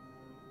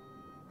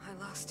 I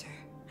lost her.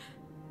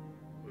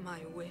 My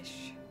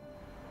wish.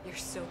 Your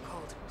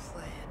so-called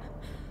plan.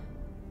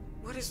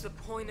 What is the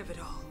point of it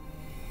all?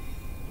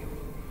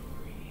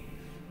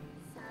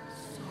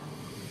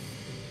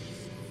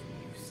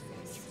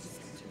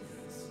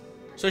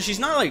 So she's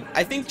not like,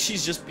 I think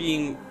she's just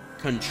being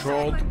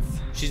controlled.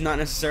 She's not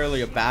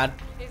necessarily a bad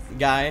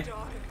guy,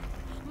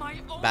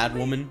 bad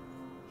woman.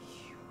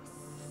 You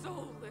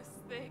soulless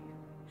thing.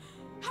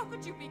 How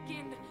could you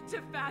begin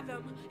to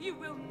fathom? You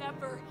will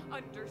never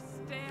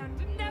understand.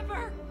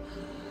 Never!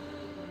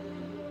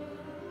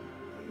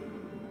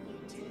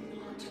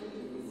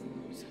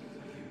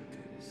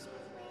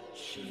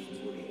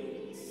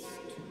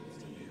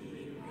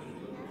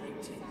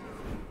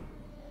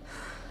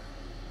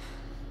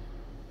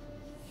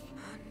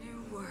 A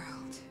new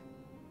world.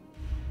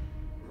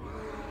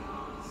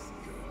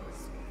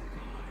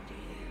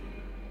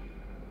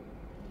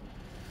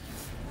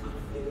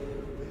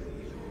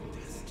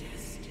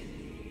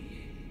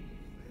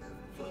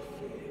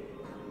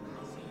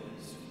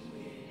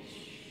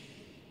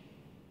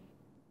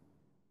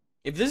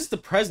 If this is the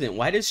president,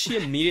 why does she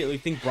immediately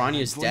think Bronny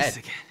is dead?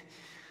 Again.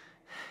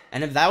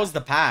 And if that was the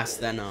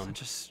past, then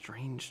Such a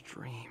strange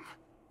dream.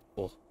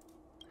 well,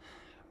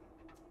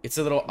 it's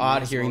a little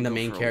odd hearing the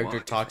main character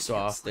talk so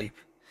often.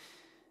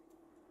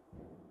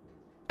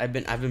 I've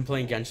been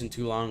playing Genshin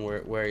too long,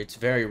 where it's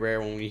very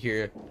rare when we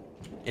hear,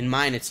 in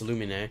mine it's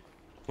Lumine,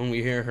 when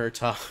we hear her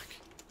talk.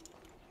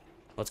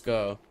 Let's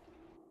go.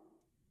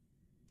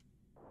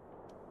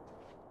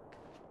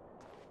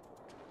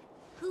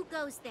 Who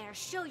goes there?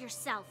 Show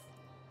yourself.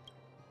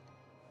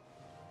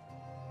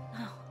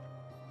 Oh,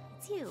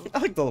 it's you. I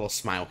like the little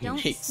smile he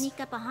Don't makes.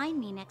 sneak up behind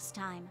me next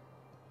time.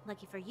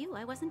 Lucky for you,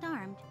 I wasn't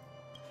armed.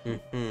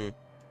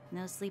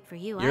 No sleep for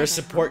you. You're either, a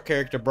support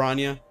character,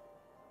 Bronya.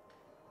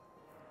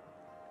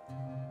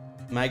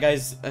 My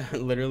guy's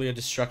literally a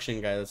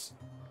destruction guy. That's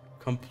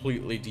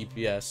completely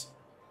DPS.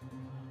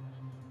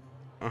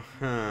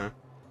 I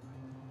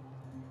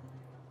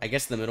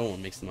guess the middle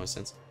one makes the most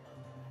sense.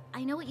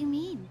 I know what you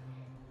mean.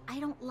 I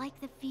don't like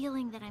the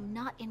feeling that I'm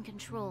not in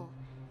control.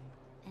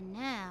 And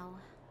now...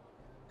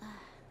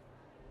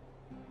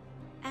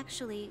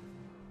 actually,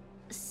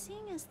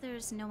 seeing as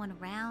there's no one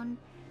around,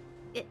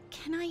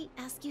 can I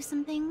ask you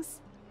some things?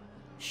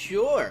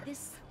 Sure.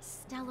 This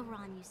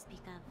Stellaron you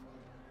speak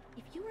of,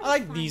 if you were I to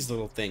like find these it,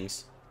 little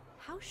things.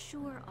 how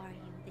sure are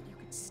you that you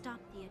could stop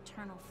the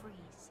eternal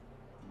freeze?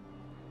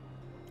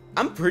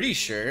 I'm pretty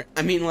sure.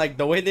 I mean, like,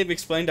 the way they've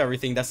explained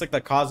everything, that's like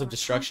the cause of Your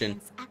destruction.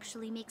 confidence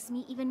actually makes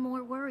me even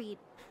more worried.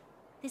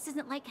 This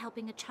isn't like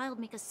helping a child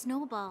make a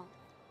snowball.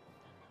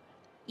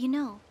 You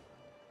know,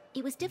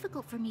 it was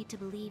difficult for me to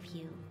believe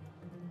you.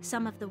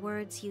 Some of the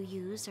words you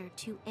use are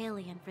too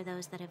alien for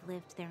those that have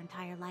lived their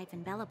entire life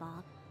in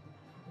Belobog.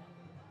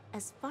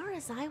 As far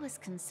as I was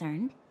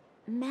concerned,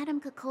 Madame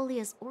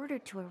Cocolia's order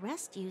to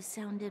arrest you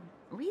sounded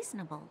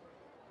reasonable.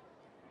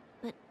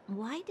 But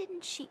Why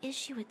didn't she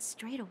issue it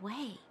straight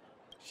away?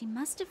 She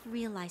must have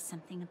realized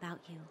something about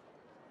you.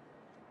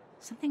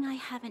 Something I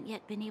haven't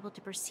yet been able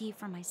to perceive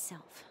for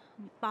myself.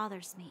 It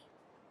bothers me.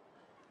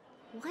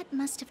 What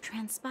must have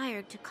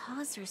transpired to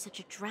cause her such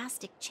a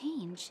drastic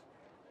change?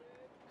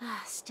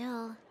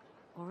 Still,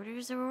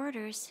 orders are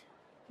orders.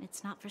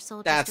 It's not for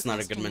soldiers That's to not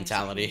a good question their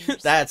mentality.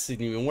 superiors. That's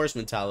an even worse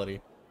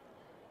mentality.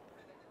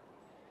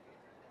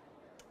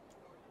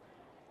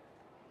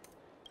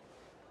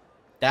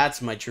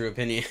 That's my true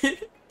opinion.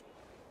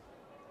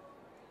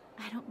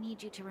 I don't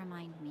need you to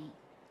remind me.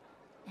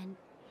 And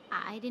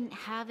I didn't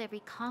have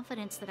every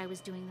confidence that I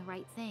was doing the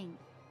right thing.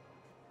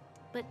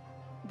 But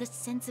the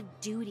sense of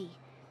duty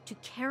to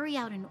carry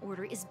out an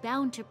order is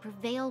bound to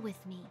prevail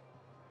with me.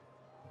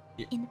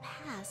 Yeah. In the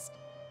past,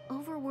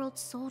 overworld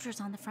soldiers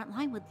on the front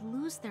line would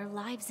lose their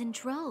lives in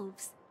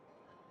droves.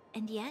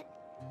 And yet,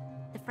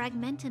 the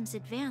Fragmentum's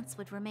advance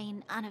would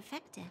remain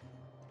unaffected.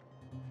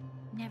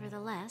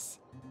 Nevertheless,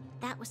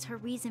 that was her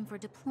reason for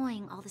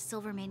deploying all the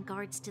Silvermane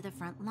guards to the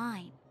front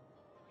line.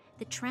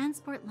 The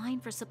transport line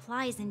for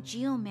supplies in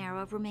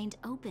Geomera remained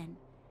open,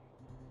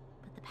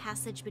 but the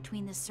passage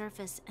between the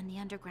surface and the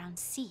underground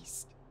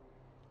ceased.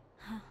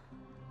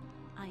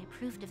 I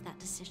approved of that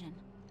decision.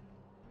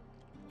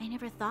 I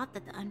never thought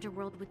that the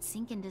underworld would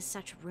sink into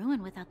such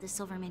ruin without the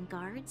Silvermane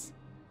guards.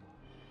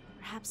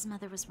 Perhaps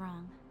Mother was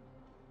wrong.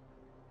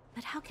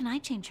 But how can I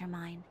change her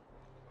mind?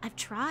 I've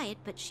tried,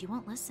 but she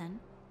won't listen.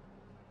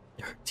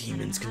 There are I don't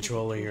know demons how to get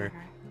controlling through her. to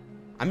her.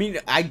 I mean,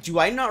 do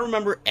I not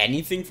remember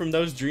anything from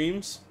those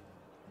dreams?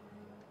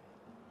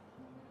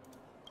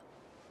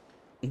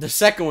 The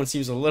second one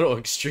seems a little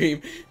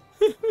extreme.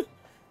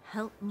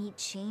 Help me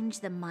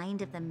change the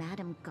mind of the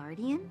Madam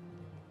Guardian?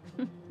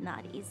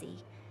 Not easy.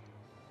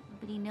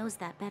 Nobody knows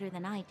that better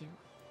than I do.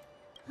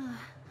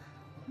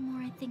 The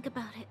more I think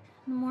about it,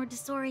 the more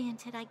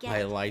disoriented I get.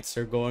 My lights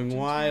are going Which in turn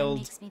wild.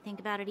 makes me think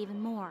about it even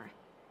more.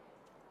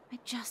 I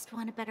just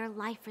want a better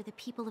life for the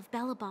people of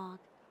Belobog.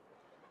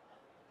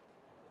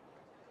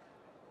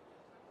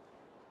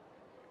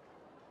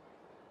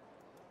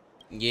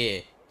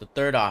 Yeah, the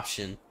third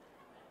option.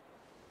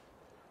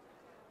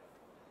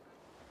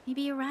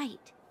 Maybe you're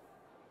right.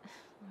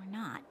 Or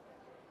not.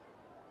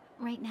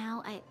 Right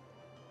now, I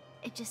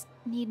just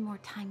need more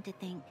time to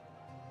think.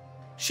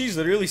 She's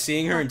literally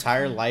seeing her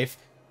entire life,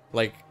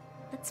 like,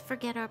 Let's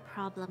forget our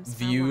problems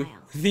view. for a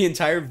while. The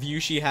entire view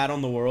she had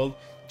on the world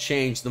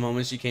changed the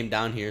moment she came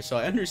down here. So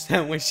I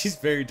understand why she's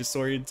very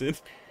disoriented.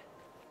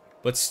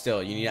 But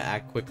still, you need to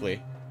act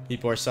quickly.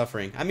 People are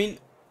suffering. I mean,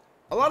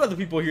 a lot of the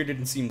people here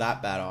didn't seem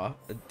that bad off.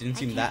 It didn't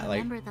seem that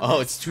like,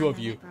 oh, it's two of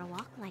you. For a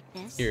walk like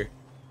this. Here.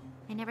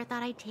 I never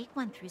thought I'd take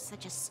one through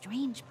such a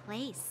strange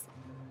place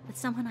with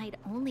someone I'd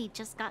only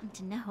just gotten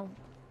to know.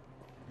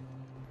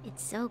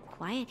 It's so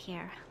quiet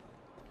here.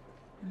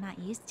 I'm not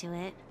used to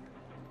it.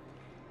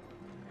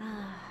 The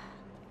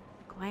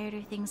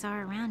quieter things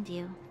are around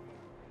you,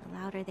 the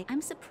louder they.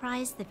 I'm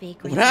surprised the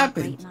Vagrant and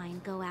the Great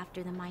Mine go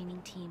after the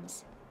mining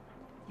teams.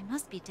 They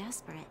must be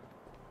desperate.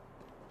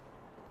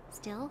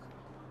 Still,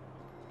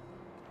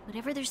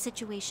 whatever their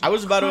situation, I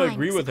was about to crime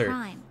agree is with a her.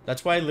 crime.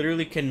 That's why I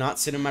literally cannot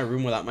sit in my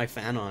room without my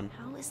fan on.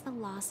 How is the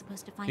law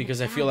supposed to find Because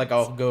a I feel like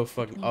I'll balance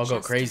go between I'll go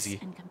justice crazy.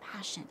 and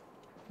compassion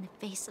in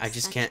the face of I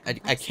just such can't. I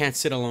complexity? can't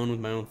sit alone with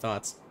my own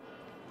thoughts.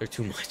 They're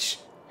too much.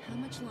 How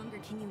much longer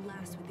can you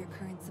last with your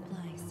current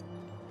supplies?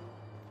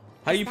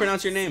 How do you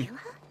pronounce your name?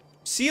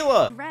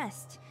 Sela.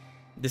 Rest.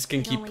 This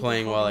can It'd keep only be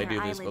playing while I holding do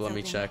our this, but eyelids let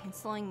me open check. and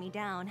slowing me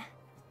down.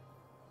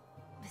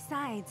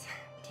 Besides,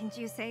 didn't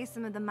you say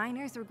some of the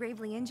miners were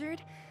gravely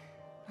injured?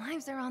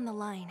 Lives are on the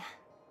line.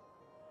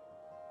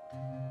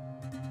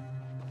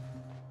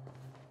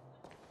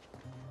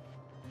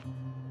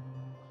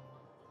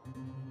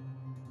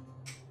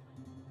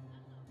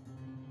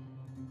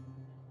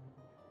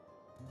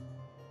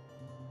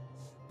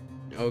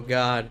 Oh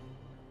God.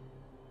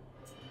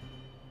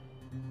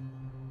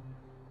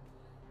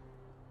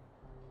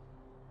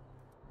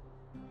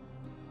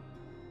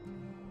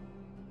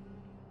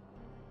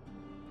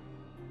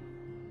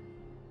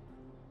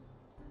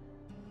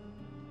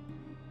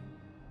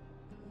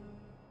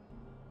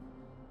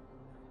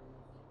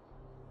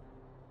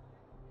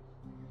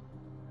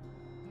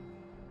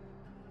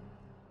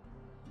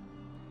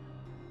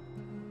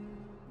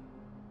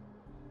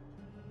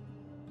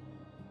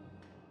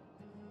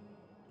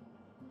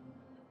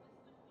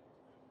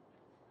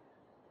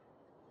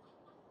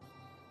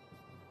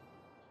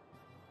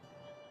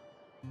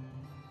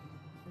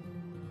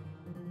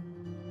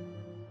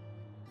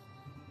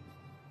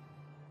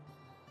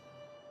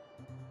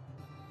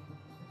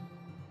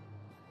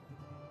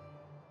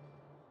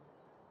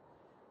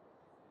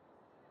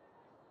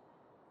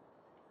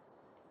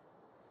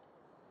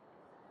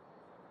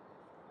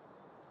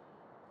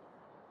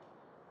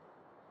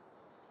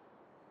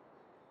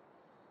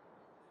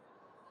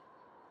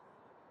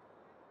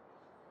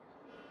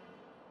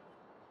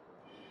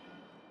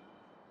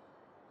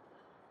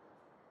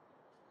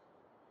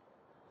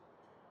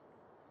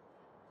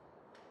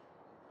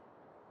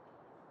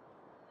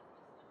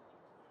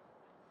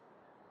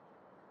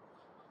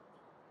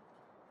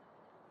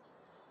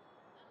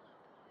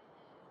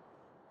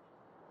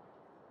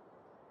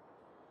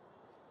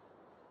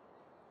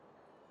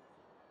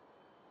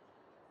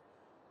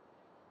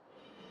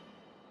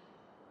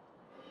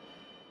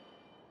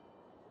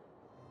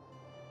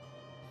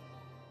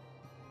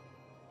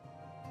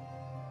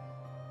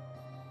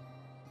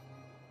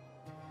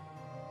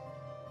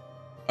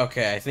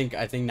 Okay, I think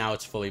now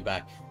it's fully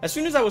back. As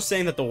soon as I was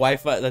saying that the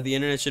Wi-Fi, that the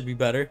internet should be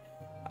better,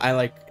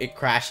 it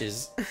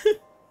crashes.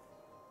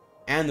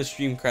 And the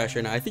stream crashed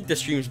right now. I think the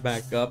stream's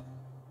back up.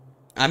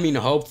 I mean,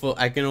 hopeful.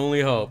 I can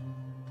only hope.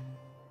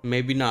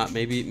 Maybe not.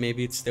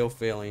 Maybe it's still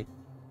failing.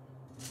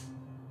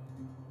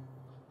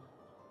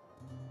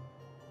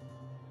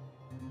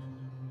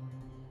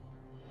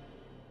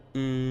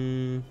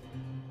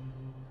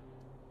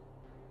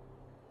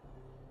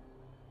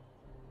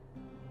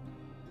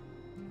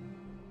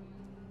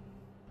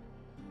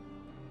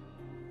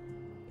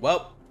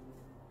 Well.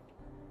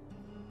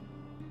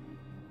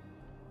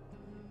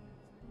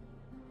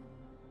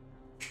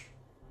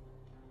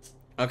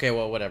 Okay,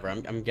 well, whatever.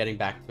 I'm getting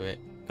back to it.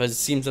 Because it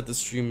seems that the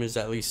stream is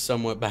at least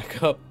somewhat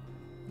back up.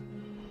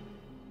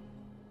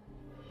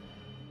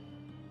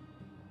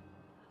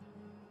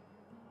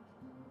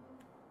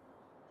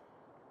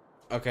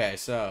 Okay,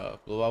 so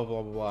blah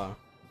blah blah blah.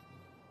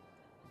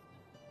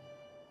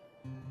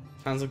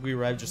 Sounds like we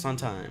arrived just on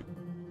time.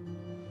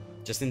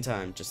 Just in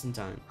time, just in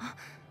time.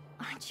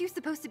 Aren't you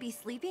supposed to be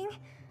sleeping?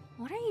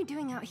 What are you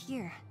doing out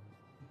here?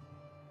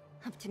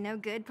 Up to no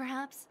good,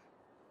 perhaps?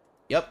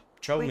 Yep,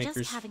 We're troublemakers.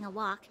 just having a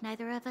walk.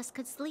 Neither of us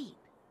could sleep.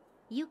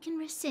 You can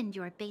rescind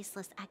your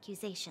baseless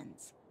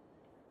accusations.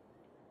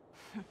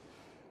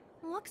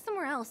 Walk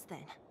somewhere else,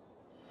 then.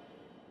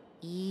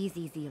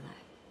 Easy, Zila.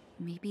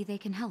 Maybe they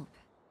can help.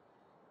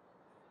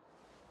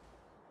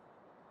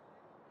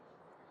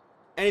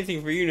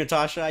 Anything for you,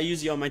 Natasha. I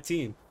use you on my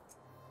team.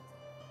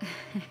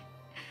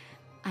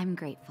 I'm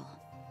grateful.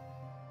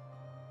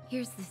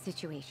 Here's the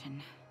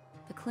situation.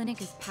 The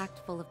clinic is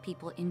packed full of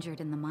people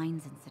injured in the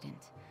mines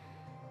incident.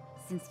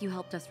 Since you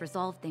helped us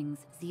resolve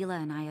things,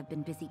 Zila and I have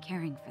been busy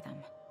caring for them.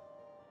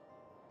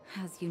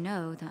 As you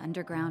know, the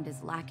underground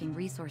is lacking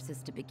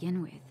resources to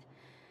begin with.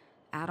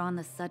 Add on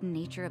the sudden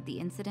nature of the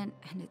incident,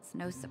 and it's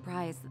no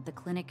surprise that the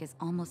clinic is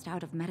almost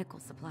out of medical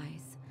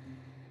supplies.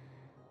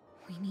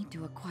 We need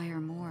to acquire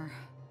more,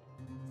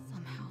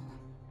 somehow.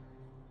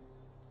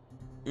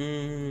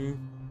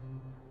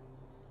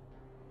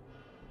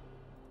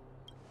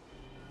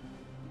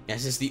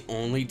 Is this the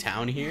only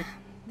town here?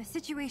 The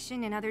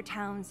situation in other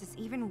towns is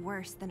even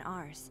worse than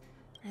ours.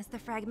 As the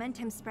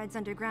fragmentum spreads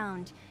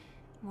underground,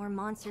 more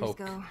monsters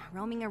go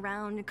roaming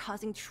around,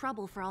 causing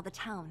trouble for all the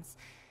towns.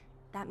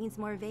 That means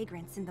more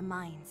vagrants in the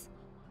mines.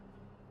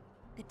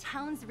 The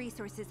town's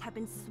resources have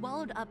been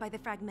swallowed up by the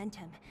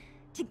fragmentum.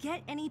 To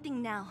get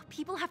anything now,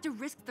 people have to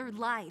risk their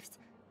lives.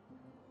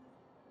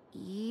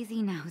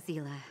 Easy now,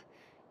 Zila.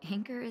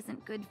 Anger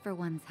isn't good for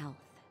one's health.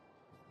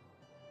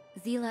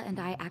 Zila and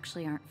I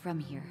actually aren't from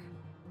here.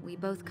 We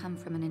both come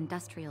from an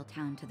industrial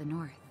town to the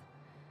north.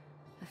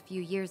 A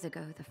few years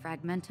ago, the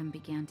fragmentum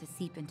began to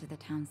seep into the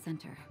town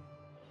center.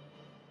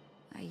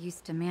 I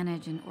used to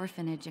manage an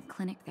orphanage and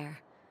clinic there.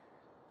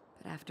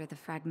 But after the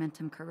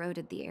fragmentum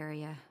corroded the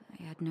area,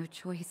 I had no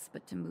choice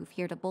but to move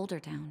here to Boulder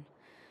Town.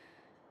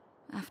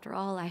 After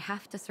all, I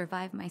have to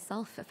survive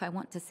myself if I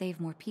want to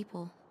save more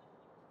people.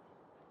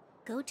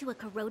 Go to a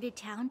corroded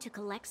town to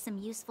collect some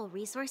useful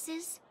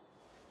resources?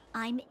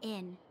 I'm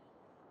in.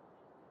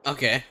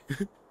 Okay.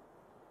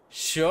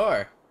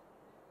 Sure.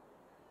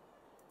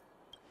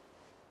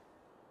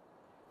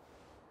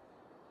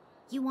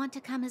 You want to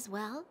come as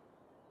well?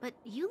 But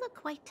you look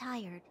quite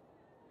tired.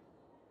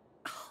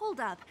 Hold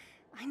up.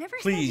 I never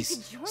Please, said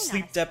you could join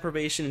sleep us.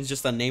 deprivation is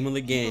just the name of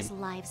the game. People's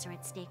lives are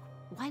at stake.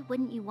 Why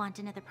wouldn't you want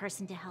another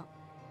person to help?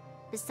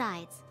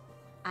 Besides,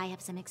 I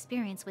have some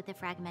experience with the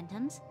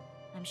fragmentums.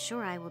 I'm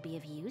sure I will be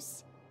of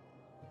use.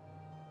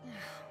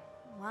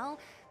 Well,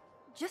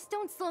 just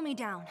don't slow me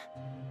down.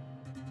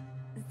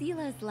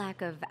 Zila's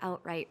lack of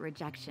outright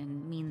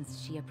rejection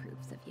means she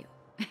approves of you.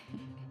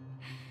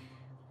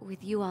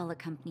 With you all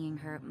accompanying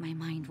her, my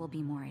mind will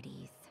be more at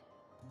ease.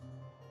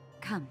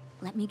 Come,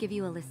 let me give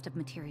you a list of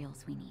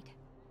materials we need.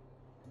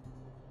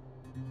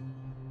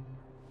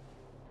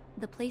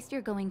 The place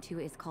you're going to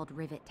is called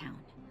Rivet Town.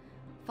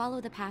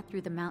 Follow the path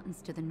through the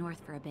mountains to the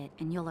north for a bit,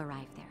 and you'll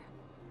arrive there.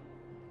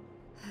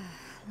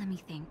 Let me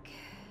think.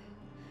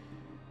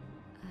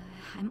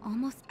 I'm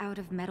almost out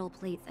of metal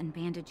plates and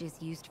bandages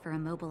used for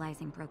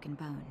immobilizing broken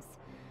bones.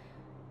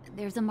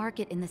 There's a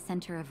market in the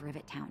center of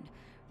Rivet Town.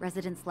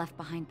 Residents left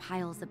behind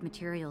piles of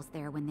materials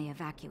there when they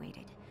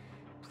evacuated.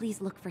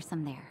 Please look for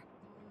some there.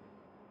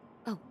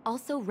 Oh,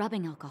 also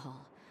rubbing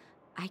alcohol.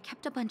 I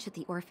kept a bunch at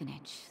the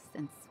orphanage,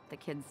 since the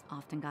kids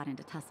often got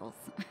into tussles.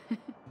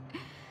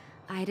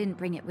 I didn't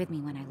bring it with me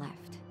when I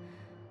left.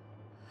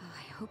 Oh,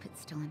 I hope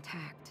it's still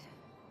intact.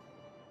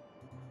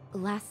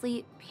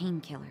 Lastly,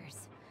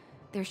 painkillers.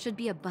 There should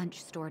be a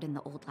bunch stored in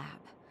the old lab.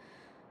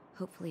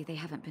 Hopefully they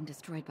haven't been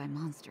destroyed by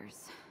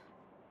monsters.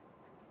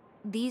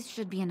 These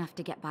should be enough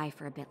to get by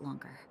for a bit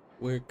longer.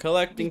 We're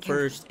collecting Be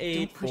careful. first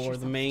aid Don't push for the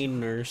yourself main too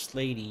hard. nurse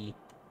lady.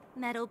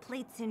 Metal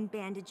plates and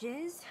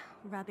bandages,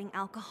 rubbing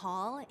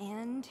alcohol,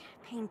 and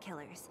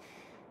painkillers.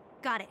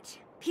 Got it.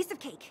 Piece of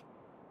cake.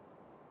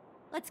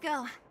 Let's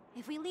go.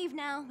 If we leave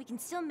now, we can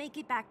still make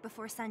it back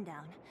before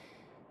sundown.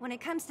 When it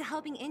comes to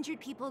helping injured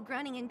people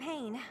groaning in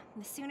pain,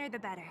 the sooner the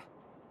better.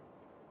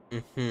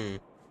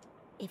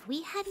 if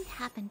we hadn't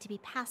happened to be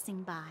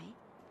passing by,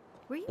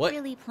 were you What?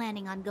 really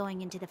planning on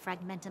going into the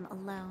Fragmentum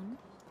alone?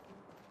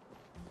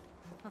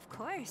 Of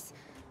course.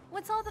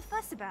 What's all the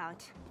fuss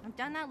about? I've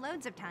done that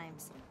loads of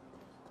times.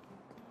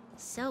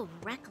 So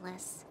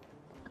reckless.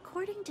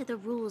 According to the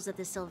rules of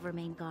the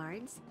Silvermane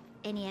Guards,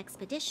 any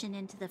expedition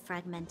into the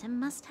Fragmentum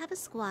must have a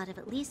squad of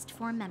at least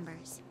 4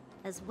 members,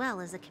 as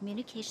well as a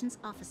communications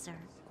officer.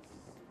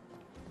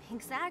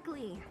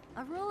 Exactly.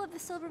 A rule of the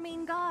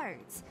Silvermane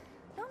Guards.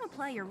 Don't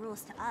apply your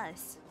rules to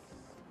us.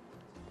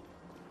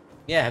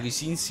 Yeah, have you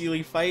seen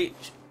Sealy fight?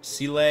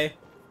 Sealy?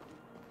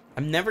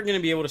 I'm never gonna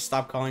be able to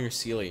stop calling her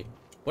Sealy.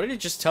 What did it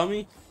just tell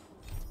me?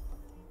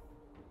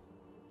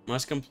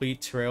 Must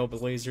complete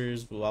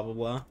Trailblazers, blah blah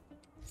blah.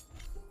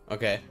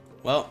 Okay,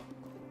 well,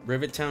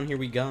 Rivet Town, here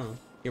we go.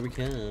 Here we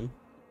come.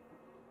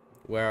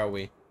 Where are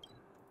we?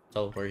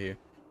 Teleport here.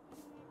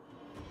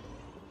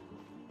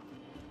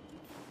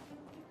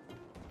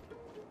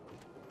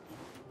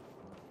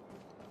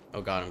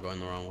 Oh god, I'm going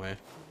the wrong way.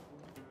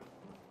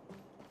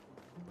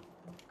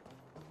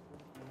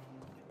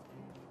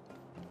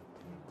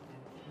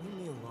 Leave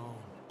me alone.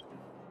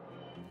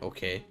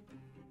 Okay.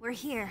 We're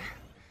here.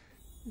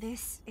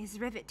 This is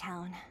Rivet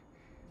Town.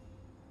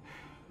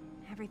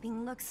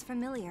 Everything looks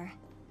familiar.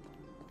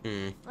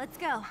 Let's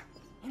go.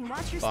 And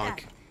watch your Bonk.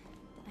 step.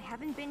 I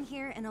haven't been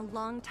here in a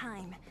long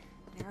time.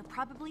 There are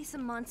probably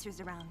some monsters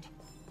around.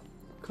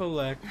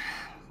 Collect.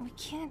 We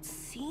can't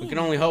see. We can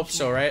only hope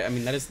so, right? I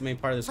mean, that is the main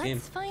part of this Let's game.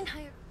 find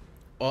higher.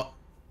 Oh.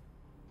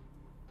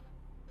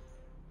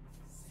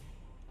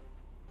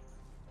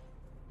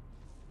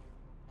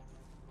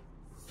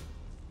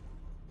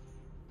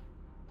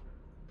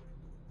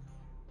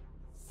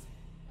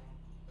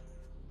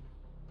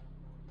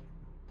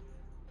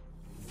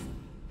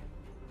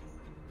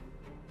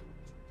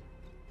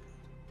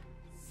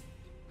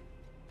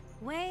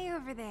 Way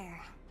over there.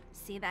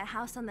 See that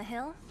house on the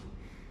hill?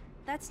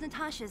 That's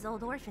Natasha's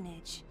old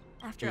orphanage.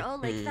 After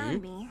Oleg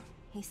found me,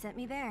 he sent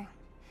me there.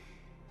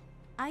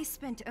 I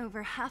spent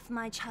over half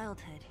my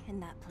childhood in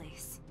that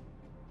place.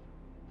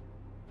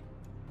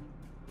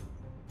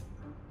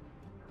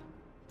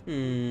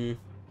 I'd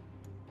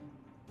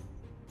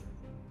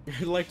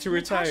like to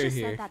retire Natasha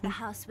here. said that the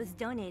house was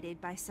donated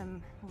by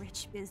some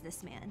rich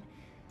businessman.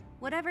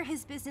 Whatever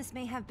his business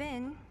may have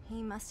been,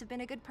 he must have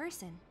been a good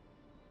person.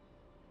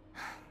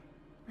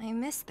 I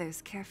miss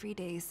those carefree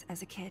days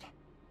as a kid.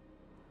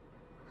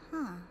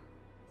 Huh.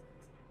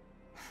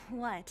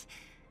 What?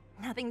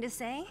 Nothing to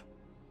say?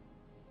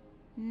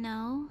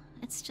 No,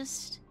 it's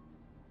just...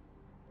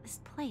 this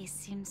place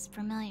seems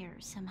familiar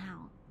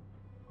somehow.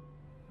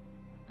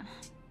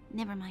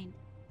 Never mind.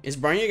 Is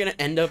Barney gonna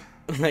end up,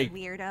 like,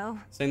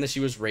 Weirdo. saying that she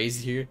was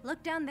raised here?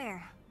 Look down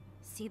there.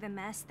 See the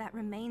mess that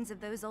remains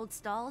of those old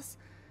stalls?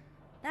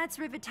 That's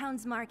Rivet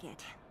Town's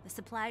market. The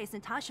supplies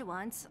Natasha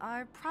wants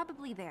are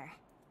probably there.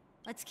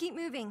 Let's keep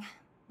moving.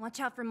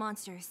 Watch out for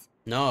monsters.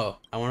 No,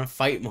 I want to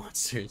fight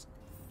monsters.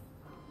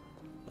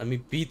 Let me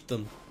beat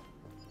them.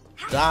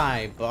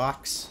 Die,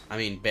 box. I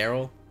mean,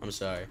 barrel. I'm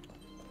sorry.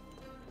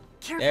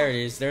 Careful. There it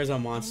is. There's a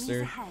Enemies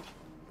monster. ahead.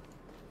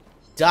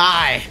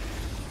 Die!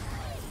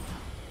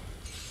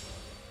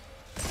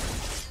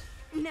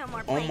 No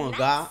more Oh playing my nice.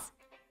 god.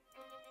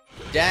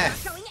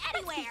 Death! Going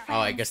anywhere. Oh,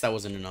 I guess that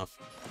wasn't enough.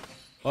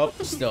 Oh,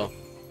 still.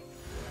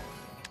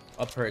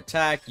 Up her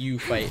attack. You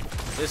fight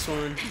this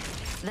one.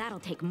 That'll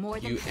take more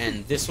than... You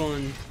end this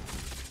one.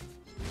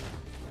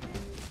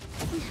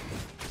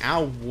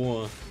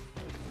 Ow.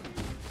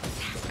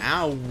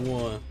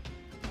 Ow.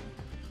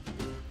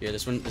 Yeah,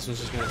 this one's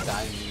just gonna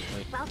die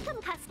immediately.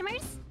 Welcome,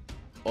 customers.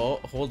 Oh,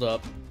 hold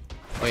up.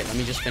 Wait, let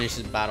me just finish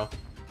this battle.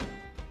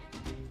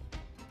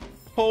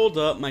 Hold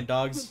up, my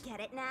dogs. Get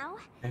it now?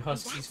 My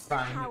husky's That's the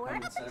crying. power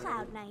of the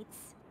Cloud Knights.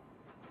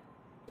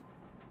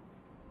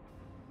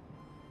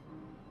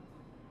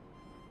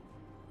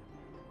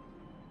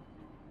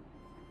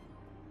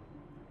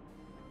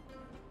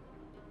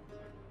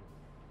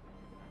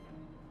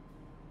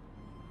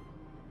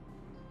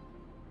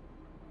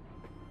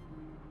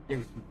 Here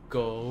we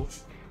go.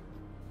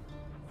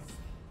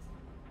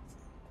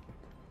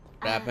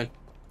 What happened?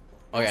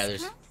 Oh yeah,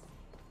 there's...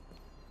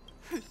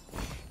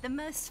 The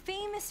most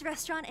famous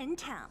restaurant in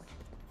town.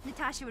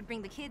 Natasha would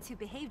bring the kids who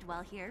behaved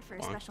well here for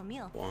a special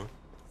meal. One.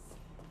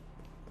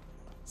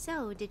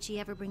 So, did she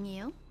ever bring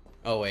you?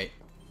 Oh wait.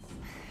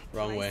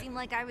 Wrong Do I way. seem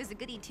like I was a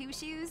goody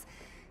two-shoes?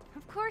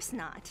 Of course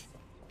not.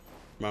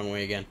 Wrong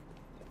way again.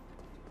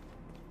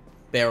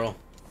 Barrel.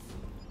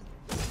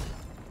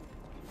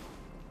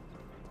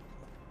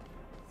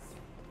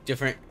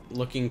 Different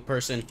looking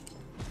person.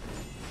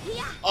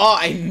 Oh,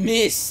 I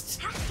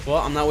missed! Well,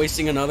 I'm not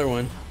wasting another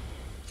one.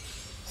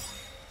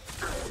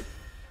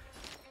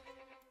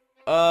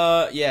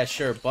 Yeah,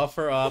 sure. Buff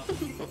her up.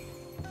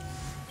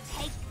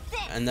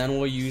 And then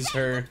we'll use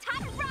her...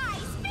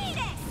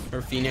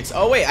 her Phoenix.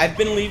 Oh, wait. I've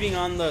been leaving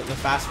on the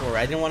fast forward.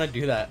 I didn't want to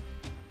do that.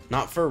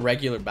 Not for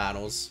regular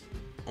battles.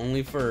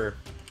 Only for...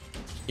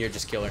 Here,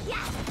 just kill her.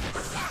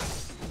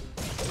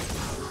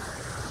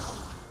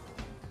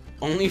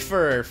 Only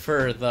for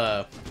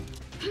the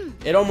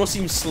It almost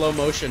seems slow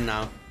motion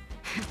now.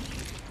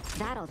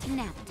 That'll be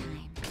nap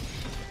time.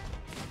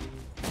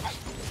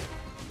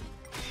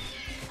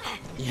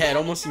 Yeah, it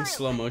almost seems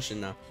slow motion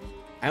now.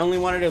 I only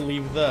wanted to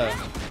leave the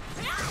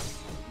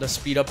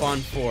speed up on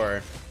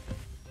for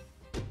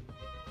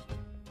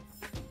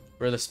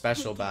the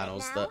special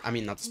battles. I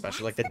mean, not the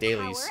special, like the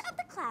dailies.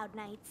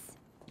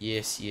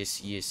 Yes,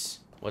 yes, yes.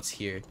 What's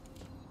here?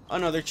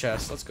 Another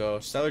chest. Let's go.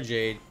 Stellar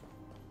Jade.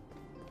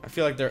 I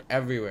feel like they're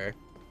everywhere.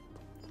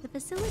 The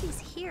facilities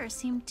here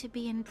seem to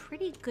be in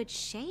pretty good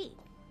shape.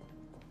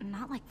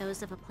 Not like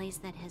those of a place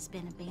that has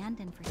been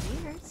abandoned for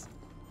years.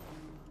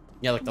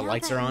 Yeah, like the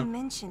lights are Now that on. you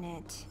mention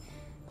it,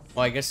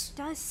 Well, I guess.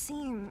 does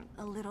seem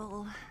a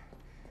little.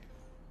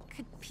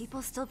 Could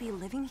people still be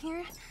living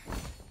here?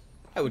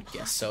 I would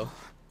guess so.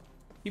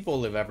 People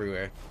live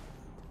everywhere.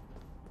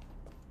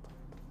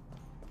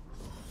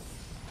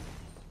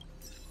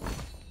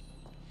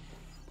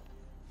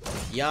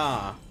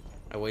 Yeah.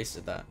 I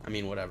wasted that. I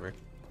mean, whatever.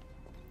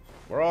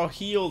 We're all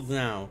healed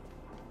now.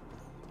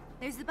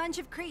 There's a bunch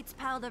of crates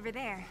piled over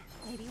there.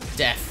 Maybe.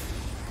 Death.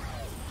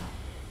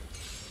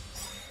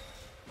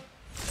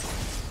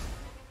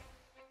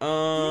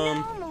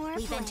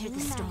 We've entered the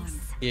storm.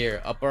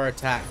 Here, up our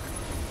attack.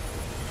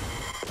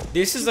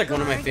 This is like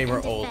one of my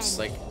favorite ults,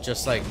 like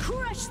just like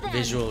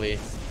visually.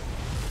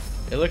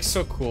 It looks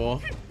so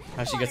cool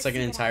how she gets like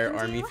an entire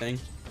army thing.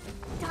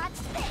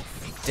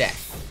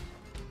 Death.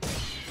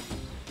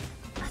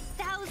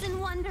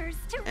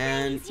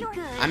 And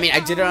I mean, I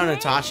did it on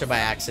Natasha by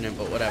accident,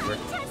 but whatever.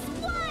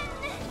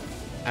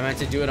 I meant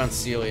to do it on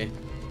Seely.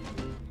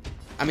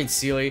 I mean,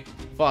 Seely.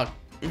 Fuck.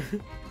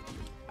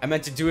 I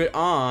meant to do it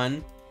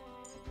on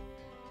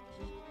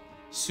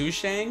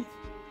Sushang?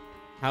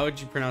 How would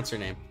you pronounce her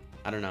name?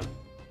 I don't know.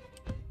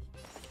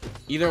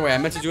 Either way, I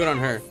meant to do it on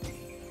her.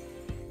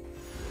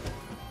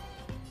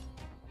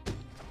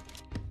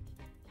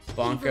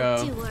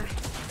 Bonko.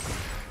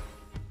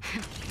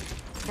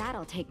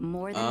 That'll take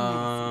more than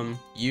medicine.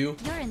 You.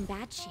 You're in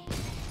bad shape.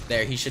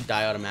 There, he should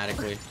die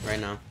automatically right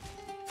now.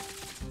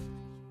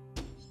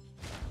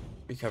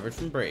 Recovered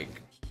from break.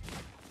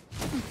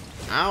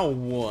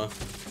 Ow.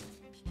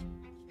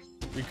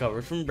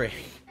 Recovered from break.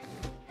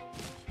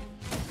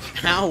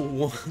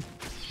 Ow.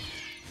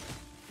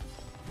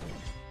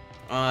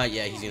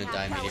 Yeah, he's gonna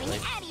die immediately.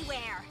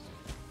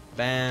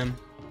 Bam.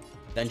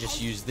 Then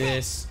just use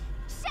this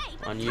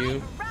on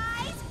you.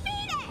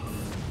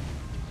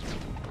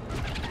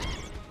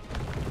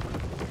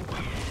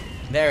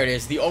 There it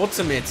is. The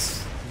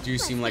ultimates do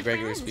seem like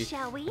regular speed.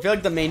 I feel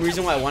like the main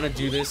reason why I want to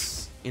do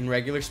this in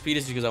regular speed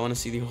is because I want to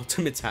see the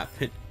ultimates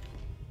happen.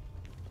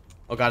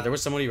 Oh god, there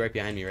was somebody right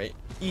behind me, right?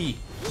 E.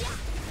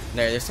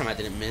 There, this time I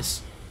didn't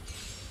miss.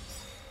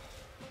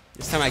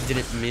 This time I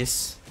didn't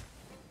miss.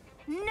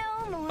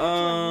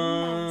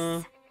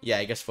 Yeah,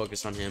 I guess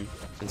focus on him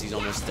since he's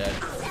almost dead.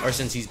 Or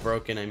since he's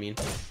broken, I mean.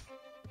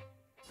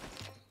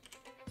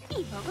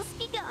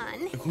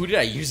 Who did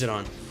I use it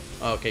on?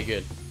 Oh, okay,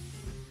 good.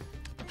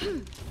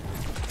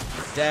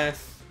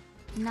 Death.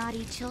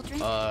 Naughty children.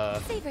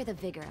 Savor the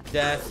vigor of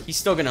Death. He's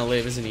still gonna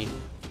live, isn't he?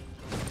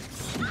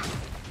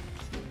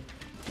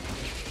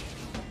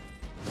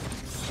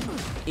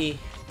 E.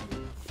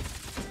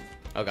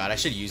 Oh god, I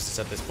should use this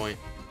at this point.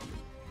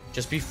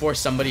 Just before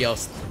somebody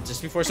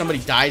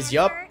dies.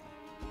 Yup.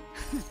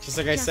 Just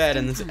like I said,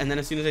 and then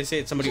as soon as I say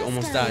it, somebody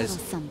almost dies.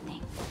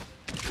 Something.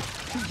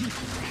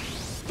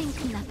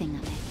 Think nothing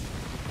of it.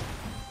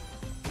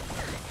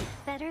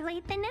 Better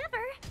late than never.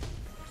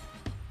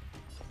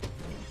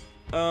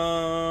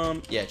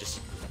 Yeah,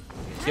 just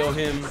kill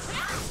him.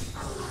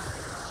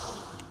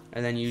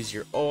 And then use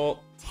your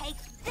ult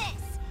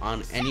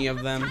on any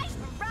of them.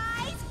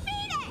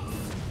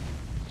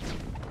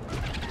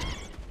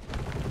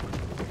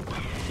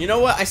 You know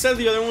what? I said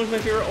the other one was my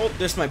favorite ult.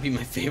 This might be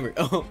my favorite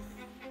ult.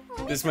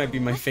 This might be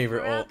my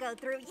favorite ult.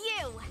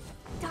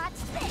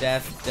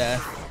 Death,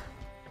 death.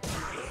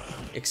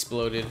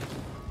 Exploded.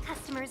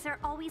 Customers are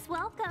always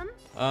welcome.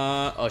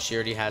 Oh, she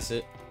already has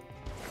it.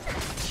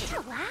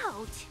 Chill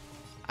out.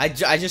 I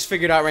just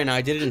figured out right now.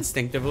 I did it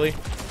instinctively.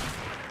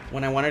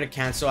 When I wanted to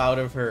cancel out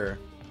of her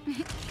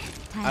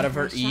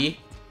E,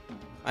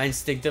 I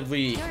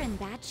instinctively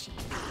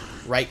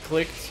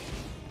right-clicked,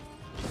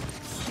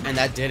 and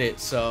that did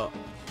it. So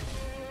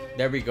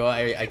there we go.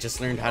 I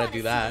just learned how to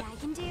do that.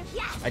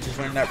 I just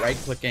learned that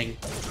right-clicking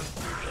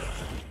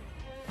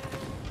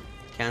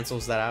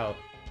cancels that out.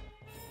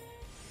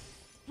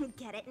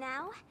 Get it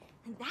now?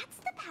 That's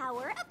the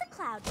power of the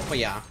cloud. Oh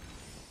yeah.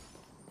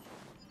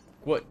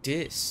 What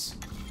this?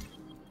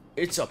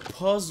 It's a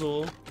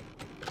puzzle.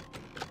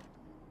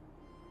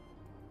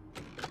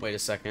 Wait a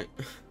second.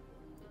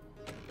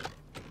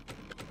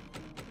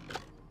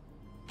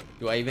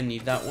 Do I even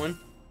need that one?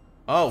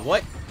 Oh,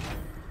 what?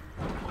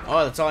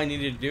 Oh, that's all I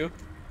needed to do?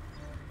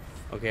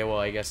 Okay, well,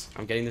 I guess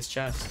I'm getting this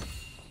chest.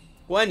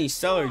 20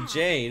 Stellar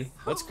Jade.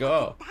 Let's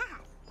go.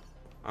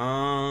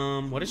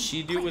 What does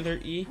she do with her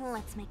E?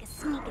 Let's make a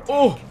sneak attack.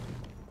 Oh!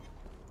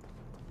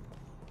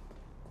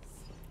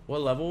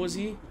 What level was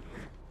he?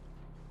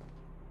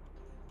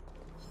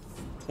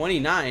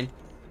 29?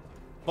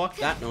 Fuck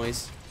that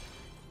noise.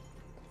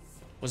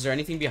 Was there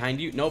anything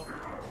behind you? Nope.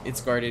 It's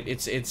guarded.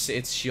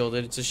 It's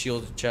shielded. It's a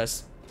shielded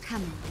chest.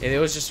 Come on. If it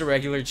was just a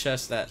regular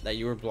chest that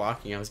you were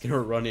blocking, I was gonna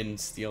run in and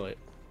steal it.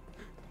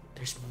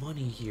 There's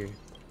money here.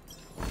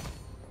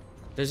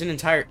 There's an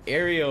entire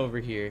area over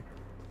here.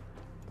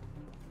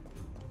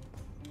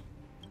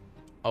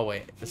 Oh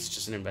wait, this is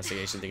just an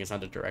investigation thing. It's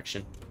not a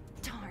direction.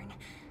 Darn.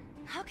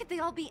 How could they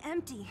all be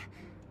empty?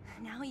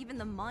 Now even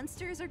the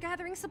monsters are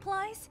gathering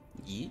supplies?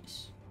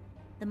 Yes.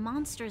 The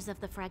monsters of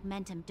the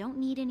Fragmentum don't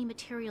need any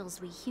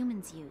materials we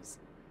humans use.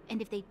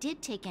 And if they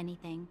did take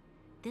anything,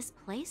 this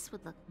place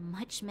would look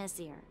much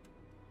messier.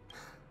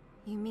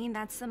 You mean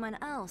that someone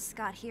else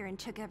got here and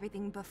took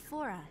everything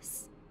before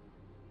us?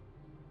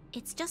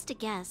 It's just a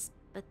guess,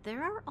 but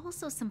there are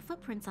also some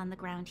footprints on the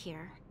ground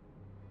here.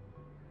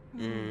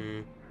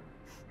 The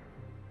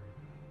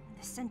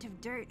scent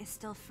of dirt is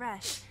still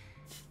fresh.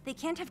 They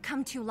can't have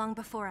come too long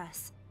before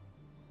us.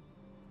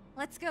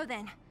 Let's go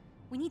then.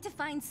 We need to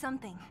find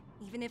something,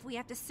 even if we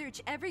have to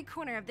search every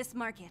corner of this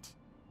market.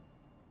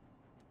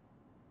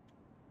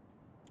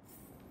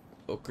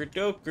 Oker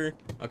doker.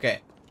 Okay.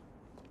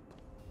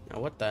 Now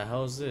what the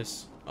hell is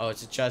this? Oh,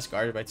 it's a chest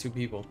guarded by 2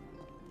 people.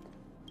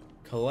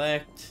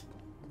 Collect.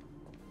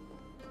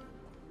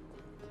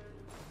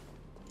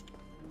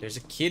 There's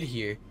a kid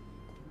here.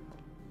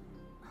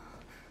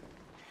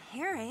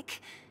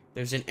 Eric?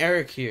 There's an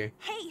Eric here.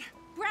 Hey,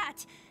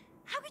 Brat!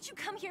 How could you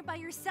come here by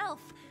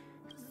yourself?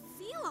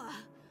 Zila!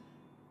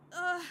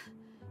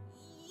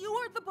 You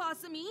aren't the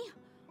boss of me.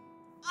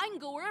 I can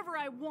go wherever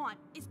I want.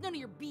 It's none of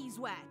your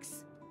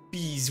beeswax.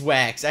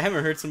 Beeswax. I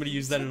haven't heard somebody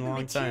use that in a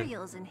long time.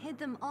 Materials and hid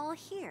them all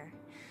here.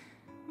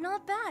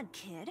 Not bad,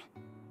 kid.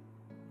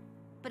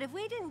 But if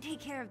we didn't take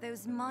care of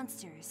those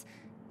monsters,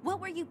 what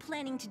were you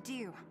planning to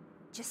do?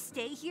 Just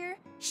stay here,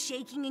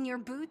 shaking in your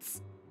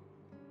boots?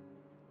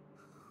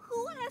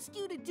 Who asked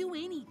you to do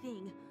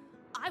anything?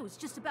 I was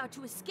just about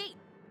to escape.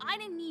 I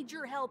didn't need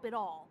your help at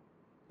all.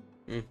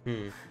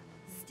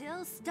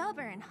 Still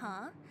stubborn,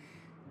 huh?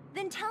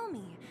 Then tell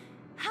me,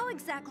 how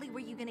exactly were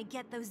you gonna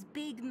get those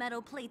big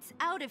metal plates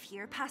out of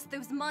here past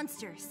those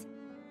monsters?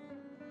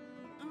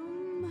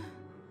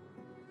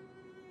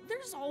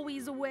 There's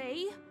always a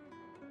way.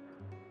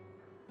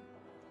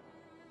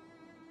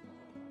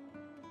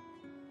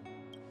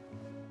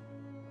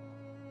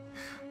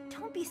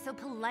 Don't be so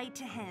polite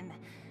to him.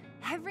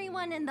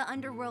 Everyone in the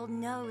underworld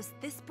knows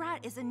this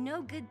brat is a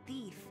no-good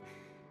thief.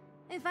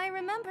 If I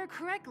remember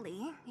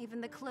correctly,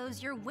 even the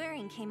clothes you're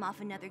wearing came off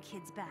another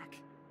kid's back.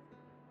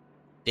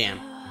 Damn.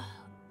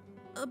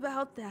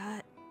 About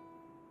that.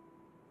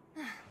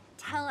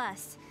 Tell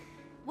us,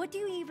 what do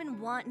you even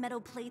want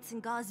metal plates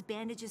and gauze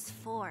bandages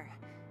for?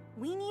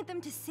 We need them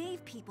to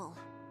save people.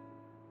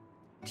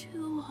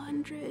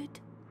 200.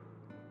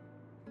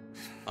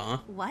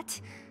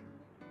 What?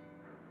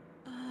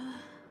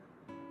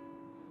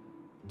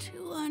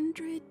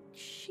 200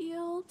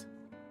 shield.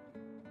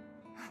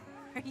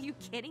 Are you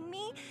kidding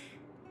me?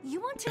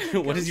 You want to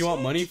negotiate? What does he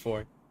want money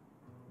for?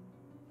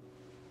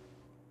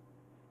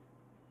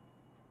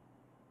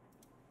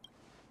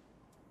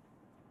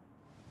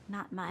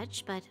 Not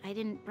much, but I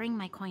didn't bring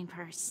my coin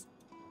purse.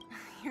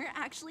 You're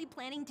actually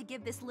planning to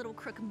give this little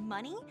crook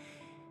money?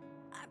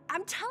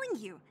 I'm telling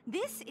you,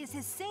 this is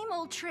his same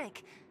old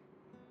trick.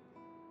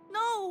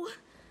 No!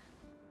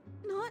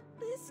 Not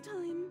this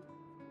time.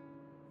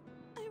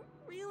 I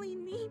really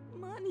need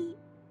money.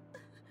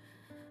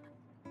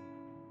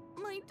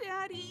 My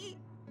daddy.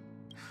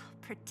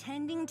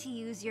 Pretending to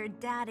use your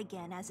dad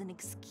again as an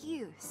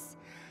excuse.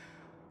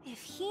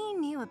 If he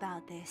knew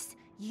about this,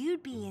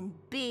 you'd be in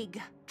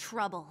big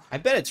trouble. I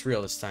bet it's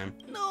real this time.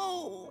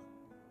 No!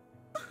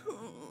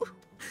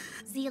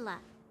 Zila,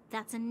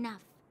 that's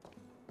enough.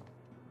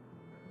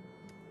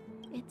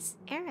 It's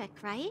Eric,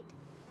 right?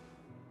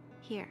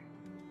 Here.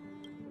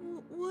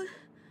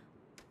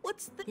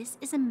 What's the... This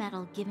is a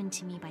medal given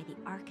to me by the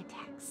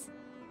architects.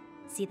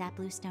 See that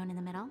blue stone in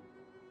the middle?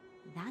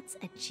 That's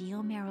a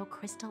geomarrow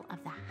crystal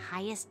of the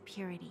highest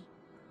purity.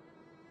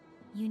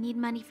 You need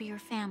money for your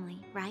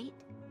family, right?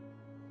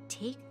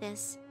 Take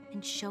this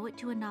and show it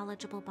to a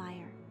knowledgeable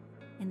buyer,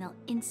 and they'll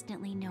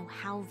instantly know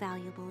how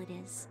valuable it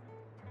is.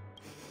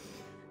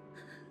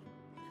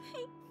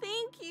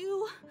 Thank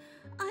you.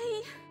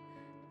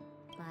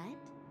 But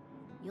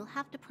you'll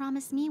have to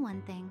promise me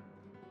one thing.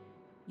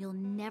 You'll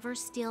never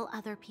steal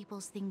other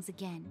people's things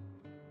again.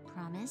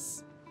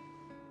 Promise?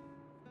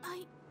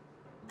 I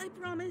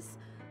promise.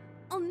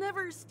 I'll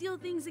never steal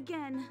things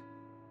again.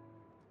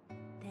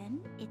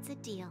 Then it's a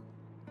deal.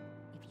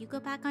 If you go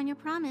back on your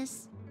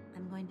promise,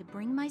 I'm going to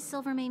bring my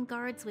Silvermane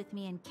guards with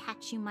me and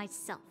catch you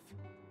myself.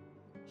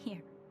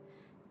 Here,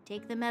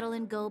 take the medal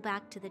and go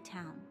back to the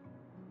town.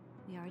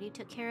 We already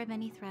took care of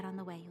any threat on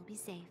the way. You'll be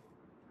safe.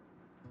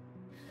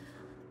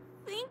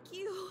 Thank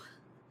you.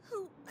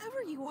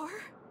 Whoever you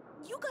are,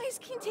 you guys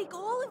can take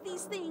all of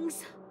these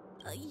things.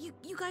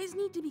 You guys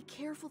need to be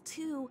careful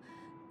too.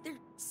 There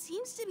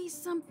seems to be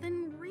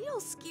something real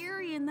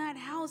scary in that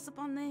house up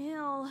on the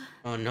hill.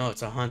 Oh no,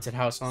 it's a haunted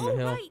house on the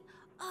hill. Right.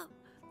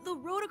 The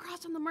road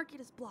across from the market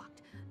is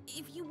blocked.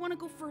 If you want to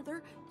go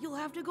further, you'll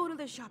have to go to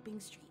the shopping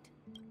street.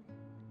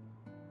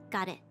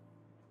 Got it.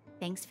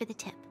 Thanks for the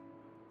tip.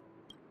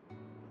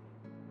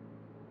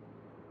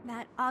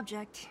 That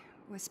object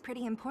was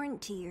pretty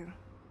important to you,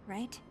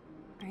 right?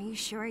 Are you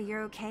sure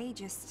you're okay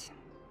just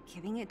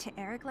giving it to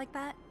Eric like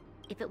that?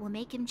 If it will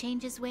make him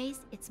change his ways,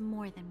 it's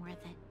more than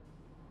worth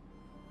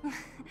it.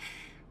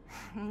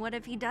 What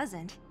if he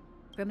doesn't?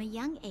 From a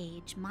young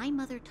age, my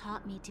mother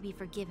taught me to be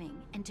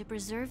forgiving and to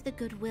preserve the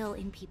goodwill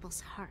in people's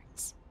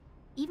hearts.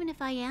 Even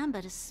if I am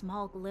but a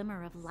small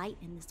glimmer of light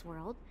in this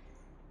world,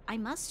 I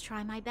must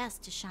try my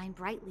best to shine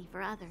brightly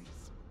for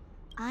others.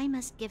 I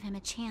must give him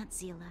a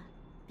chance, Zila,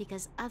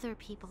 because other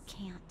people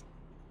can't.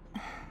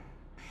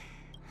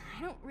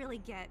 I don't really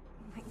get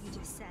what you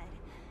just said.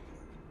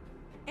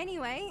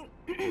 Anyway,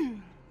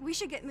 we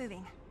should get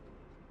moving.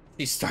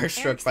 He's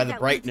starstruck Eric's by the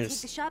got wait to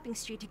brightness. take the shopping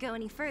street to go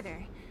any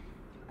further.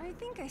 I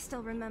think I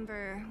still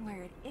remember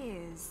where it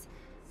is.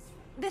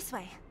 This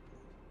way.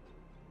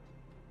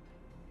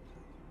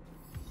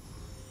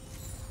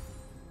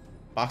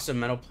 Box of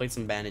metal plates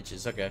and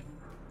bandages. Okay.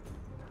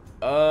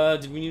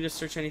 Did we need to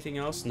search anything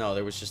else? No,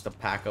 there was just a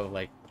pack of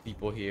like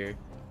people here.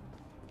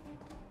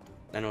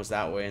 Then it was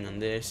that way, and then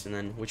this, and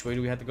then which way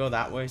do we have to go?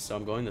 That way. So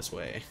I'm going this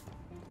way.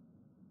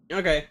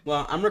 Okay.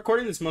 Well, I'm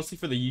recording this mostly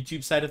for the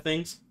YouTube side of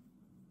things.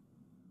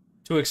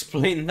 To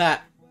explain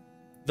that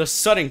the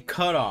sudden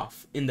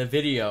cutoff in the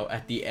video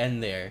at the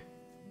end there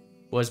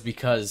was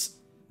because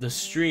the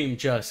stream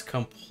just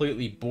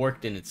completely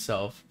borked in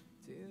itself.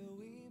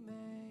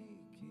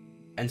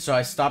 And so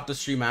I stopped the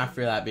stream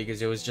after that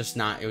because it was just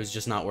not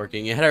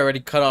working. It had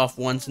already cut off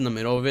once in the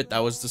middle of it. That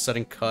was the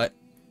sudden cut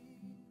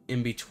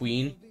in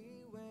between.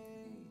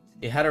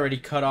 It had already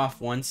cut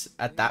off once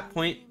at that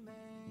point,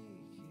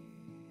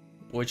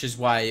 which is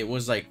why it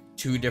was like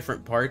two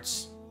different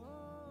parts.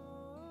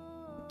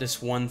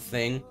 This one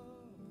thing.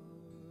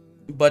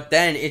 But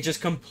then it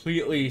just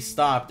completely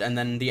stopped, and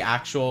then the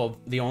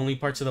only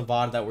parts of the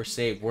VOD that were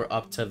saved were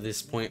up to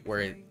this point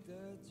where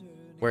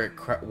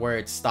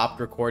it stopped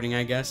recording,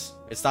 I guess.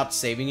 It stopped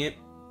saving it.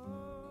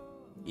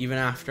 Even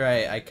after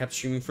I kept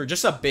streaming for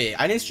just a bit.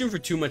 I didn't stream for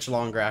too much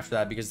longer after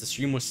that because the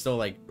stream was still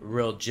like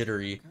real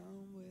jittery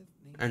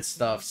and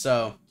stuff.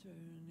 So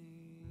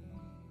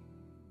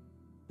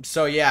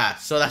yeah,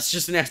 so that's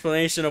just an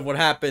explanation of what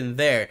happened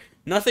there.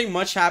 Nothing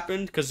much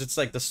happened because it's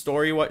like the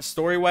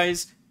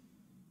story-wise,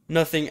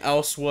 nothing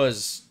else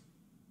was.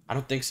 I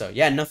don't think so.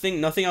 Yeah,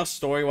 nothing else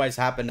story-wise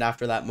happened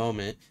after that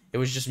moment. It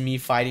was just me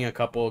fighting a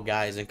couple of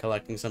guys and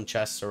collecting some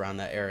chests around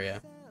that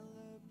area.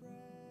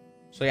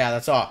 So yeah,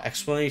 that's all.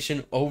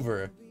 Explanation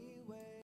over.